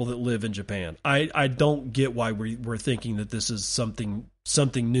and people that live in Japan. I don't get why we're thinking that this is something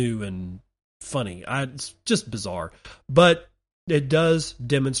new and funny. It's just bizarre. But it does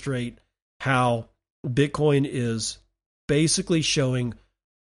demonstrate how Bitcoin is basically showing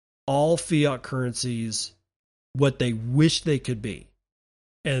all fiat currencies what they wish they could be.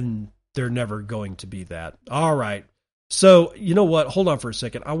 And they're never going to be that. All right. So, you know what? Hold on for a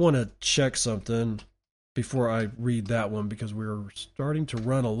second. I want to check something before I read that one because we're starting to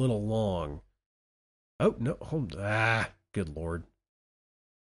run a little long. Oh, no. Hold on. Good Lord.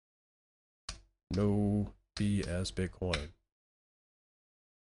 No BS Bitcoin.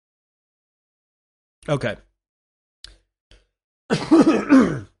 Okay.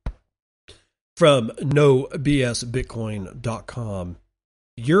 From nobsbitcoin.com.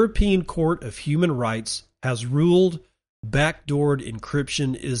 European Court of Human Rights has ruled backdoored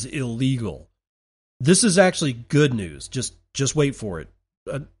encryption is illegal. This is actually good news. Just wait for it.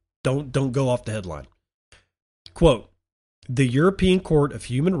 Don't go off the headline. Quote, the European Court of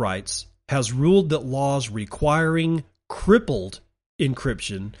Human Rights has ruled that laws requiring crippled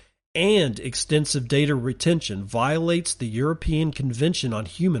encryption and extensive data retention violates the European Convention on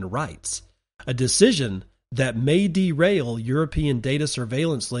Human Rights, a decision that may derail European data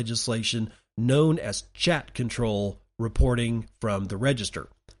surveillance legislation known as chat control, reporting from the Register.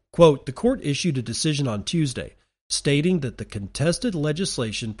 Quote, the court issued a decision on Tuesday stating that the contested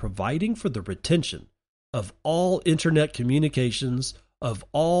legislation providing for the retention of all internet communications of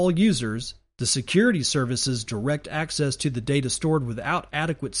all users, the security services direct access to the data stored without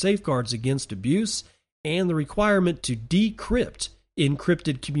adequate safeguards against abuse, and the requirement to decrypt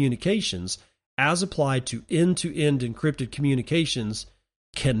encrypted communications as applied to end-to-end encrypted communications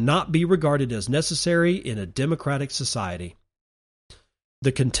cannot be regarded as necessary in a democratic society.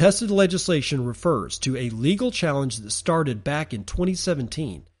 The contested legislation refers to a legal challenge that started back in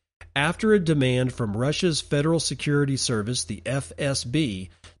 2017 after a demand from Russia's Federal Security Service, the FSB,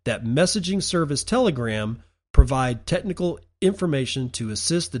 that messaging service Telegram provide technical information to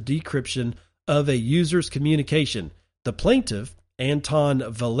assist the decryption of a user's communication. The plaintiff, Anton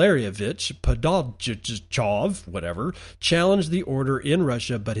Valerievich Podolchov, challenged the order in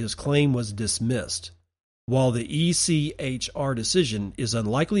Russia, but his claim was dismissed. While the ECHR decision is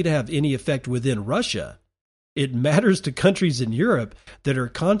unlikely to have any effect within Russia, it matters to countries in Europe that are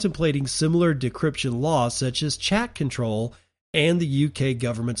contemplating similar decryption laws such as chat control and the UK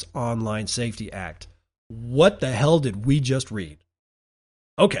government's Online Safety Act. What the hell did we just read?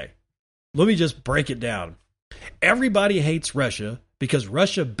 Okay, let me just break it down. Everybody hates Russia because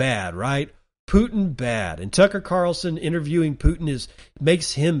Russia bad, right? Putin bad. And Tucker Carlson interviewing Putin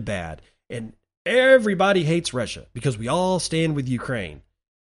makes him bad. And everybody hates Russia because we all stand with Ukraine.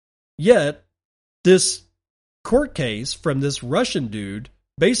 Yet, this court case from this Russian dude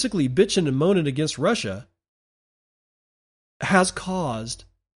basically bitching and moaning against Russia has caused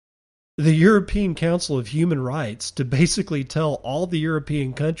the European Council of Human Rights to basically tell all the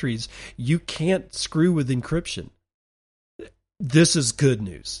European countries, you can't screw with encryption. This is good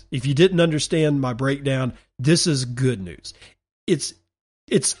news. If you didn't understand my breakdown, this is good news. It's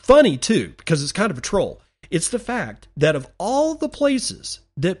funny too, because it's kind of a troll. It's the fact that of all the places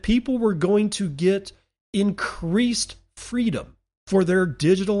that people were going to get increased freedom for their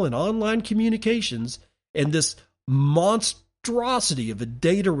digital and online communications, and this monstrosity of a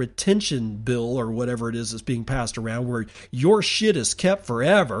data retention bill or whatever it is that's being passed around where your shit is kept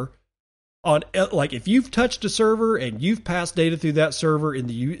forever on, like, if you've touched a server and you've passed data through that server in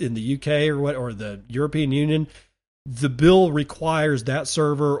the UK or the European Union, the bill requires that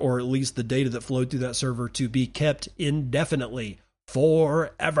server, or at least the data that flowed through that server, to be kept indefinitely,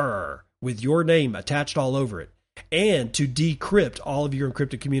 forever, with your name attached all over it, and to decrypt all of your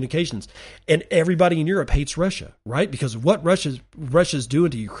encrypted communications. And everybody in Europe hates Russia, right? Because of what Russia's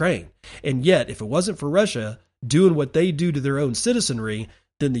doing to Ukraine. And yet, if it wasn't for Russia doing what they do to their own citizenry,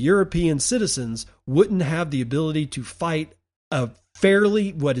 then the European citizens wouldn't have the ability to fight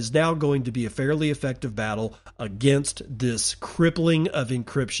what is now going to be a fairly effective battle against this crippling of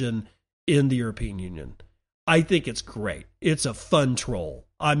encryption in the European Union. I think it's great. It's a fun troll.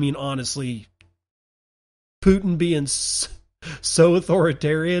 I mean, honestly, Putin being so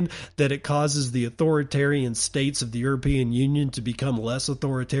authoritarian that it causes the authoritarian states of the European Union to become less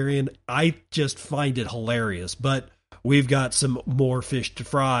authoritarian, I just find it hilarious. But we've got some more fish to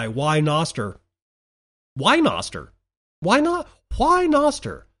fry. Why Noster? Why Noster? Why not? Why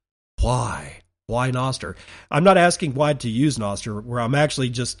Noster? Why? Why Noster? I'm not asking why to use Noster, where I'm actually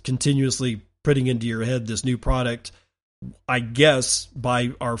just continuously putting into your head this new product, I guess,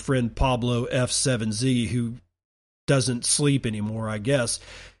 by our friend Pablo F7Z, who doesn't sleep anymore, I guess,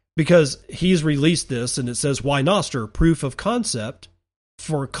 because he's released this and it says, Why Noster? Proof of concept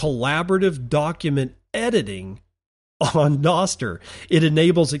for collaborative document editing on Noster. It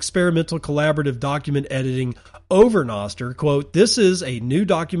enables experimental collaborative document editing over Noster. Quote, this is a new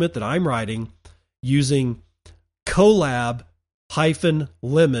document that I'm writing using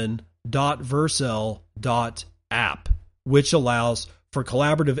collab-lemon.vercel.app, which allows for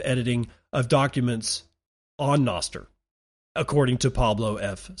collaborative editing of documents on Noster, according to Pablo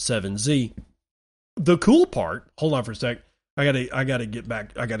F7Z. The cool part, hold on for a sec. I gotta get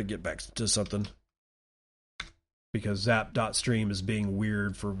back to something, because zap.stream is being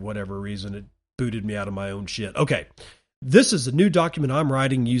weird for whatever reason. It booted me out of my own shit. Okay. This is a new document I'm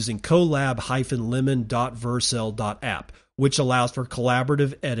writing using collab-lemon.vercel.app, which allows for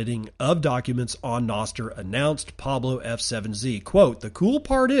collaborative editing of documents on Noster, announced Pablo F7Z. Quote, the cool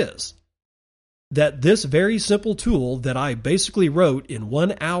part is that this very simple tool that I basically wrote in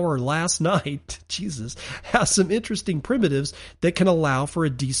 1 hour last night, Jesus, has some interesting primitives that can allow for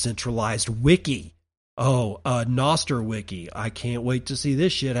a decentralized wiki. Oh, a Noster wiki. I can't wait to see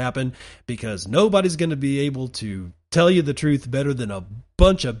this shit happen, because nobody's going to be able to tell you the truth better than a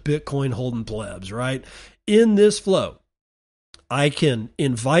bunch of Bitcoin holding plebs, right? In this flow, I can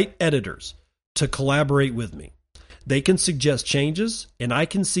invite editors to collaborate with me. They can suggest changes, and I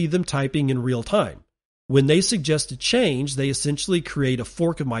can see them typing in real time. When they suggest a change, they essentially create a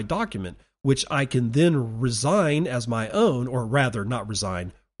fork of my document, which I can then resign as my own, or rather, not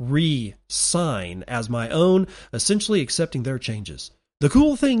resign, re-sign as my own, essentially accepting their changes. The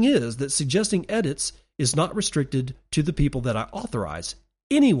cool thing is that suggesting edits is not restricted to the people that I authorize.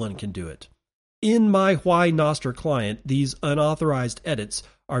 Anyone can do it. In my Why Noster client, these unauthorized edits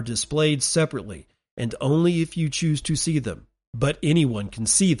are displayed separately and only if you choose to see them, but anyone can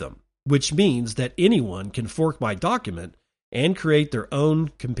see them, which means that anyone can fork my document and create their own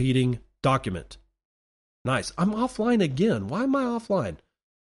competing document. Nice. I'm offline again. Why am I offline?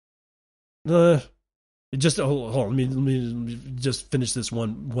 Just hold on. Let me just finish this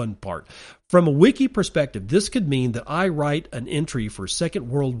one part. From a wiki perspective, this could mean that I write an entry for Second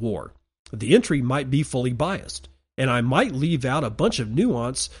World War. The entry might be fully biased, and I might leave out a bunch of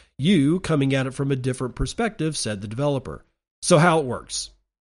nuance, you coming at it from a different perspective, said the developer. So how it works.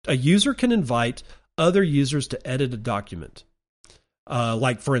 A user can invite other users to edit a document,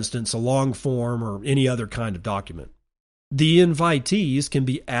 like, for instance, a long form or any other kind of document. The invitees can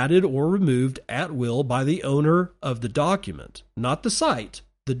be added or removed at will by the owner of the document, not the site,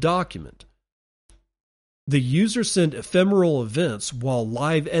 the document. The user send ephemeral events while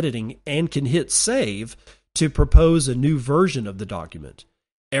live editing and can hit save to propose a new version of the document.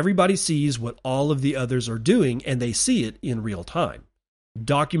 Everybody sees what all of the others are doing and they see it in real time.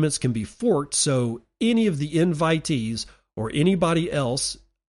 Documents can be forked so any of the invitees or anybody else,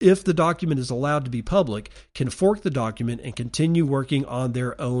 if the document is allowed to be public, can fork the document and continue working on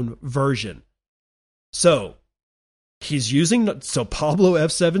their own version. So he's using, Pablo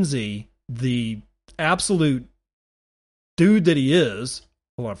F7Z, the absolute dude that he is.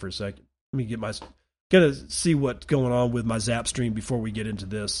 Hold on for a second. Let me gotta see what's going on with my Zap stream before we get into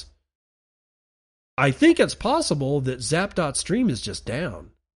this. I think it's possible that Zap.stream is just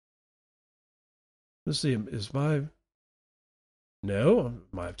down. Let's see, No,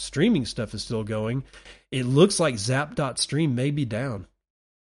 my streaming stuff is still going. It looks like Zap.stream may be down.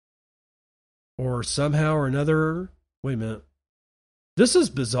 Or somehow or another. Wait a minute. This is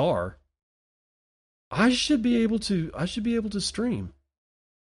bizarre. I should be able to stream.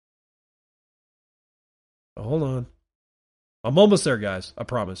 Hold on. I'm almost there, guys. I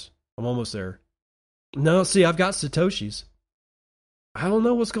promise. I'm almost there. No, see, I've got Satoshis. I don't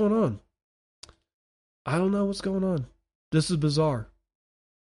know what's going on. This is bizarre.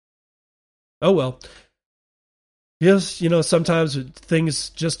 Oh, well. Yes, sometimes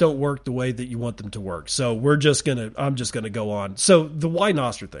things just don't work the way that you want them to work. So I'm just going to go on. So the Why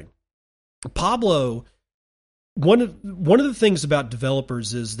Noster thing. Pablo, one of the things about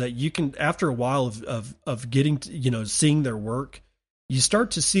developers is that you can, after a while of getting to, seeing their work, you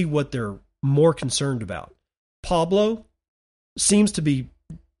start to see what they're more concerned about. Pablo seems to be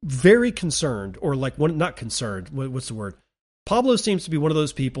very concerned, or not concerned. What's the word? Pablo seems to be one of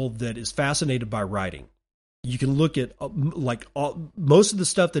those people that is fascinated by writing. You can look at most of the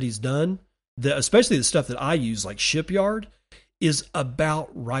stuff that he's done, especially the stuff that I use, like Shipyard, is about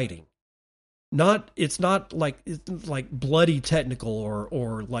writing. It's not like bloody technical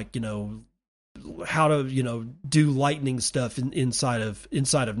or how to do lightning stuff inside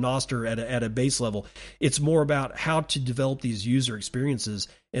of Noster at a base level. It's more about how to develop these user experiences.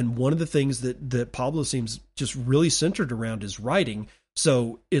 And one of the things that Pablo seems just really centered around is writing.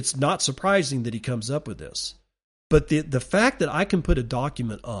 So it's not surprising that he comes up with this. But the fact that I can put a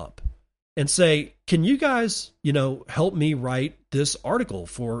document up and say, can you guys, help me write this article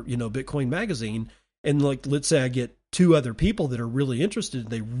for, Bitcoin Magazine? And let's say I get two other people that are really interested.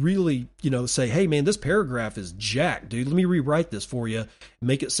 They really, say, hey man, this paragraph is jacked, dude. Let me rewrite this for you,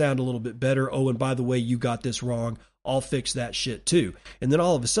 make it sound a little bit better. Oh, and by the way, you got this wrong. I'll fix that shit too. And then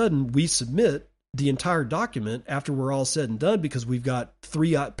all of a sudden we submit the entire document after we're all said and done, because we've got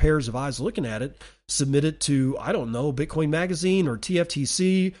three pairs of eyes looking at it, submit it to, I don't know, Bitcoin Magazine or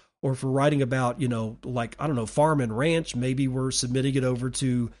TFTC, or if we're writing about, farm and ranch, maybe we're submitting it over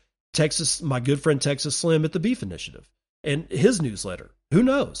to Texas, my good friend Texas Slim at the Beef Initiative and his newsletter. Who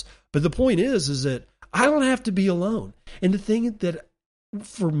knows? But the point is that I don't have to be alone. And the thing that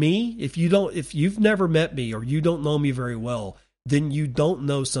for me, if you've never met me or you don't know me very well, then you don't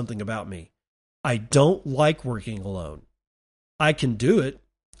know something about me. I don't like working alone. I can do it.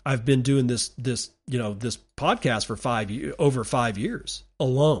 I've been doing this podcast for over 5 years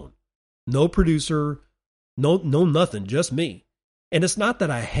alone. No producer, no nothing, just me. And it's not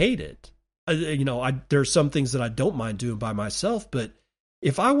that I hate it. There's some things that I don't mind doing by myself, but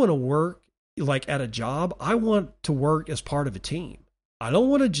if I want to work at a job, I want to work as part of a team. I don't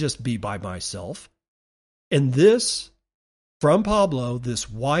want to just be by myself. And this, from Pablo, this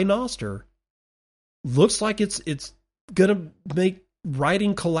Why Noster, looks like it's going to make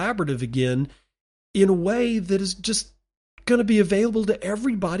writing collaborative again in a way that is just going to be available to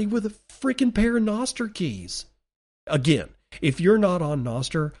everybody with a freaking pair of Noster keys. Again, if you're not on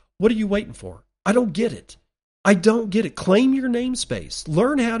Noster, what are you waiting for? I don't get it. I don't get it. Claim your namespace.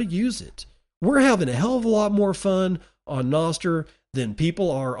 Learn how to use it. We're having a hell of a lot more fun on Nostr than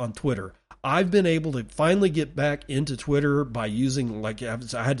people are on Twitter. I've been able to finally get back into Twitter by using, I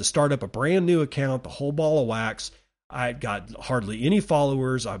had to start up a brand new account, the whole ball of wax. I got hardly any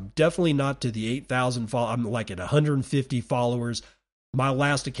followers. I'm definitely not to the 8,000 followers. I'm like at 150 followers. My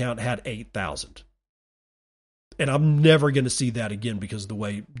last account had 8,000. And I'm never going to see that again because of the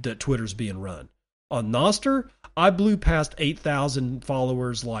way that Twitter's being run. On Nostr, I blew past 8,000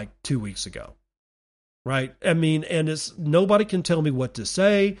 followers like 2 weeks ago. Right? I mean, and it's nobody can tell me what to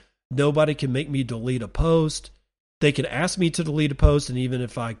say. Nobody can make me delete a post. They could ask me to delete a post, and even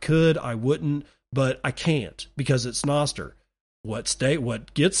if I could, I wouldn't, but I can't because it's Nostr.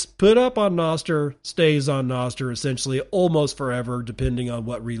 What gets put up on Nostr stays on Nostr essentially almost forever, depending on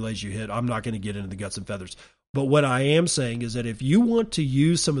what relays you hit. I'm not going to get into the guts and feathers. But what I am saying is that if you want to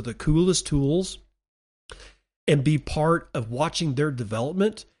use some of the coolest tools and be part of watching their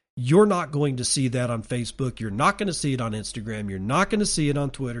development, you're not going to see that on Facebook. You're not going to see it on Instagram. You're not going to see it on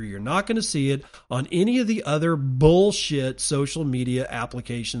Twitter. You're not going to see it on any of the other bullshit social media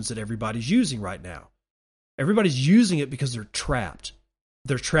applications that everybody's using right now. Everybody's using it because they're trapped.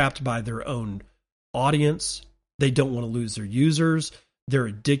 They're trapped by their own audience. They don't want to lose their users. They're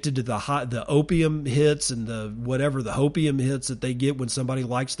addicted to the opium hits and the hopium hits that they get when somebody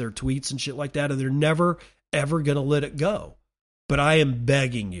likes their tweets and shit like that. And they're never, ever going to let it go. But I am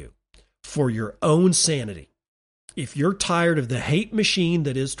begging you, for your own sanity, if you're tired of the hate machine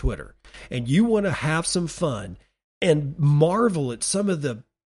that is Twitter, and you want to have some fun and marvel at some of the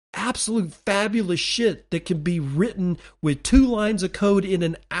absolute fabulous shit that can be written with 2 lines of code in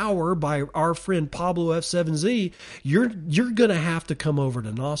an hour by our friend Pablo F7Z, you're going to have to come over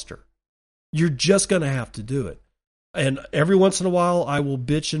to Nostr. You're just going to have to do it. And every once in a while, I will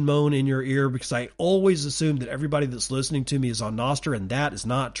bitch and moan in your ear because I always assume that everybody that's listening to me is on Nostr, and that is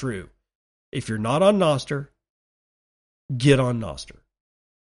not true. If you're not on Nostr, get on Nostr.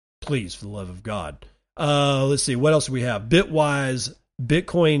 Please, for the love of God. Let's see, what else do we have? Bitwise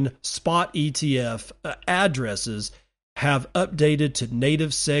Bitcoin spot ETF addresses have updated to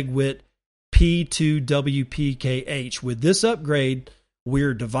native SegWit P2WPKH. With this upgrade,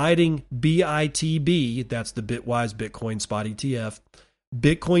 we're dividing BITB, that's the Bitwise Bitcoin Spot ETF,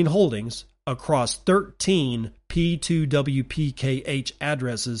 Bitcoin holdings across 13 P2WPKH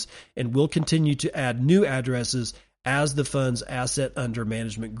addresses, and we'll continue to add new addresses as the fund's asset under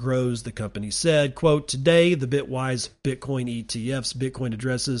management grows, the company said. Quote, today, the Bitwise Bitcoin ETF's Bitcoin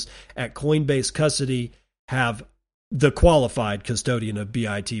addresses at Coinbase custody have the qualified custodian of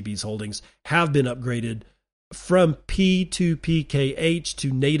BITB's holdings have been upgraded from P2PKH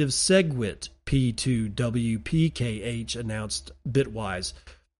to native SegWit P2WPKH, announced Bitwise.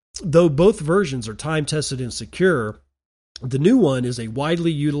 Though both versions are time-tested and secure, the new one is a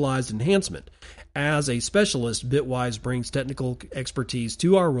widely utilized enhancement. As a specialist, Bitwise brings technical expertise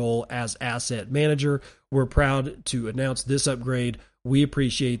to our role as asset manager. We're proud to announce this upgrade. We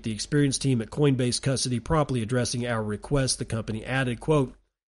appreciate the experienced team at Coinbase Custody promptly addressing our request, the company added. Quote,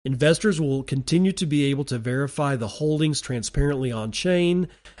 investors will continue to be able to verify the holdings transparently on chain,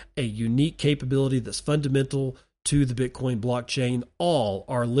 a unique capability that's fundamental to the Bitcoin blockchain. All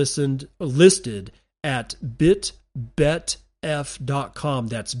are listed at bitbetf.com.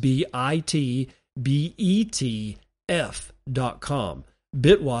 That's BITBETF.com.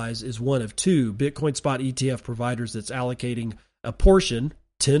 Bitwise is one of 2 Bitcoin spot ETF providers that's allocating a portion,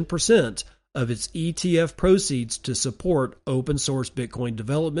 10%, of its ETF proceeds to support open source Bitcoin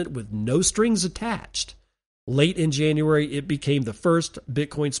development with no strings attached. Late in January, it became the first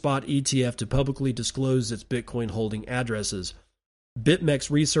Bitcoin spot ETF to publicly disclose its Bitcoin holding addresses. BitMEX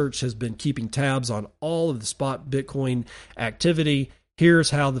Research has been keeping tabs on all of the spot Bitcoin activity. Here's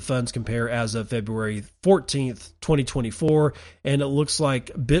how the funds compare as of February 14th, 2024. And it looks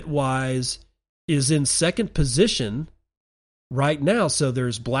like Bitwise is in second position right now. So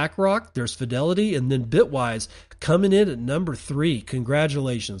there's BlackRock, there's Fidelity, and then Bitwise coming in at number 3.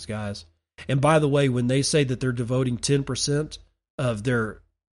 Congratulations, guys. And by the way, when they say that they're devoting 10% of their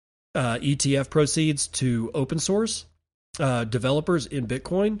ETF proceeds to open source developers in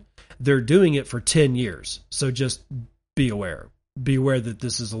Bitcoin, they're doing it for 10 years. So just be aware. Be aware that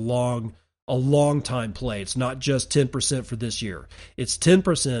this is a long time play. It's not just 10% for this year. It's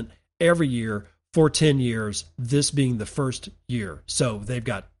 10% every year for 10 years, this being the first year. So they've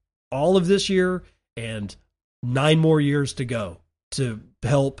got all of this year and 9 more years to go to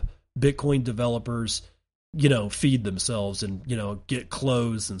help Bitcoin developers feed themselves and, get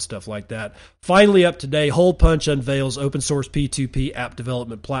clothes and stuff like that. Finally, up today, Hole Punch unveils open source P2P app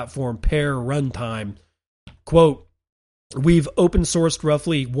development platform Pear Runtime. Quote, we've open sourced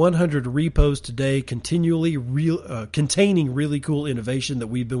roughly 100 repos today, containing really cool innovation that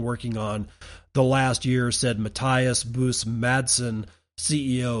we've been working on the last year, said Matthias Bus Madsen,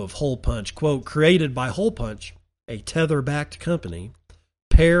 CEO of Hole Punch. Quote, created by Hole Punch, a Tether-backed company,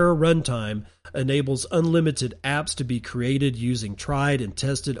 Pear Runtime enables unlimited apps to be created using tried and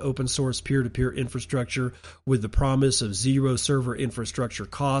tested open source peer-to-peer infrastructure with the promise of zero server infrastructure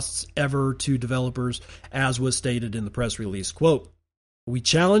costs ever to developers, as was stated in the press release. Quote, we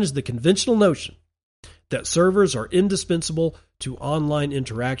challenge the conventional notion that servers are indispensable to online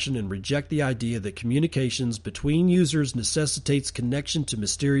interaction and reject the idea that communications between users necessitates connection to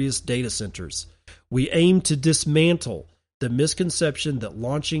mysterious data centers. We aim to dismantle the misconception that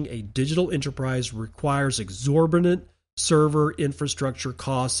launching a digital enterprise requires exorbitant server infrastructure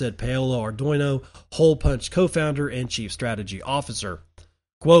costs, said Paolo Ardoino, Hole Punch co-founder and chief strategy officer.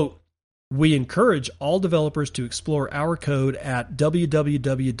 Quote, we encourage all developers to explore our code at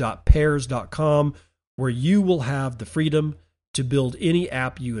www.pairs.com, where you will have the freedom to build any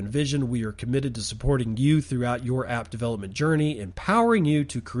app you envision. We are committed to supporting you throughout your app development journey, empowering you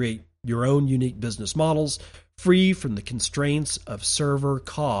to create your own unique business models, free from the constraints of server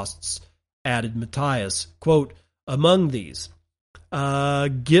costs, added Matthias. Quote, among these,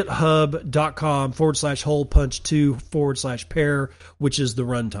 github.com/holepunch2/pair, which is the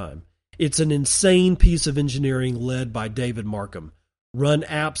runtime. It's an insane piece of engineering led by David Markham. Run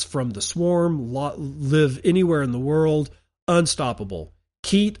apps from the swarm, live anywhere in the world, unstoppable.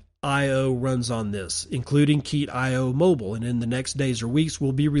 Keat.io runs on this, including Keat.io mobile, and in the next days or weeks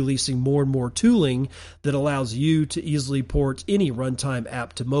we'll be releasing more and more tooling that allows you to easily port any runtime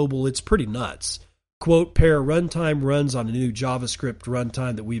app to mobile. It's pretty nuts. Quote, Pear Runtime runs on a new JavaScript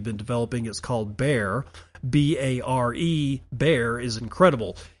runtime that we've been developing. It's called Bear, B-A-R-E. Bear is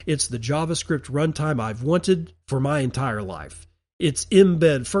incredible. It's the JavaScript runtime I've wanted for my entire life. It's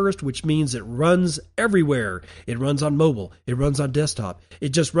embed first, which means it runs everywhere. It runs on mobile. It runs on desktop. It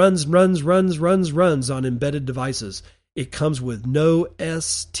just runs on embedded devices. It comes with no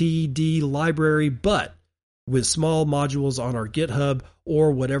STD library, but with small modules on our GitHub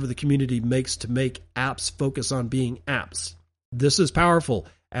or whatever the community makes to make apps focus on being apps. This is powerful,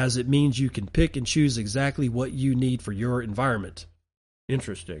 as it means you can pick and choose exactly what you need for your environment.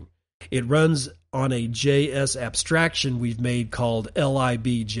 Interesting. It runs on a JS abstraction we've made called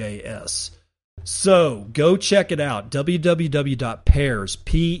libjs. So go check it out. www.pairs,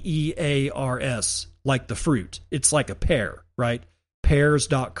 P-E-A-R-S, like the fruit. It's like a pear, right?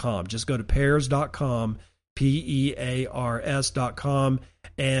 Pairs.com. Just go to pairs.com, P-E-A-R-S.com,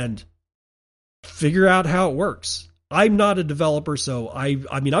 and figure out how it works. I'm not a developer, so I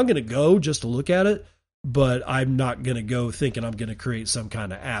mean, I'm going to go just to look at it, but I'm not going to go thinking I'm going to create some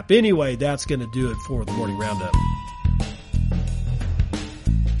kind of app. Anyway, that's going to do it for the Morning Roundup.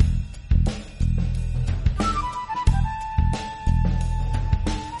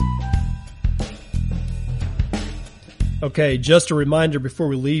 Okay, just a reminder before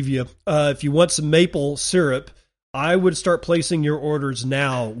we leave you, if you want some maple syrup, I would start placing your orders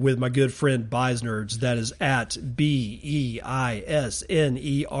now with my good friend Beisnerds. That is at BEISNERDS.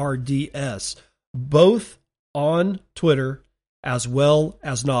 Both on Twitter as well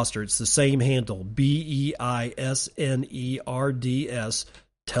as Nostr. It's the same handle, BEISNERDS.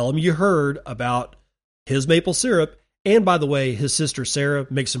 Tell him you heard about his maple syrup. And by the way, his sister Sarah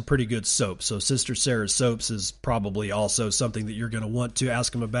makes some pretty good soap. So Sister Sarah's soaps is probably also something that you're going to want to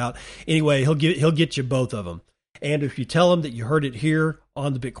ask him about. Anyway, he'll get you both of them. And if you tell him that you heard it here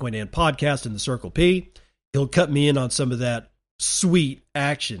on the Bitcoin and podcast in the Circle P, he'll cut me in on some of that sweet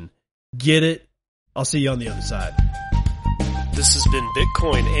action. Get it? I'll see you on the other side. This has been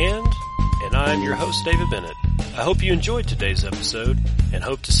Bitcoin and I'm your host, David Bennett. I hope you enjoyed today's episode and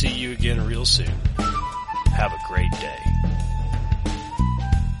hope to see you again real soon. Have a great day.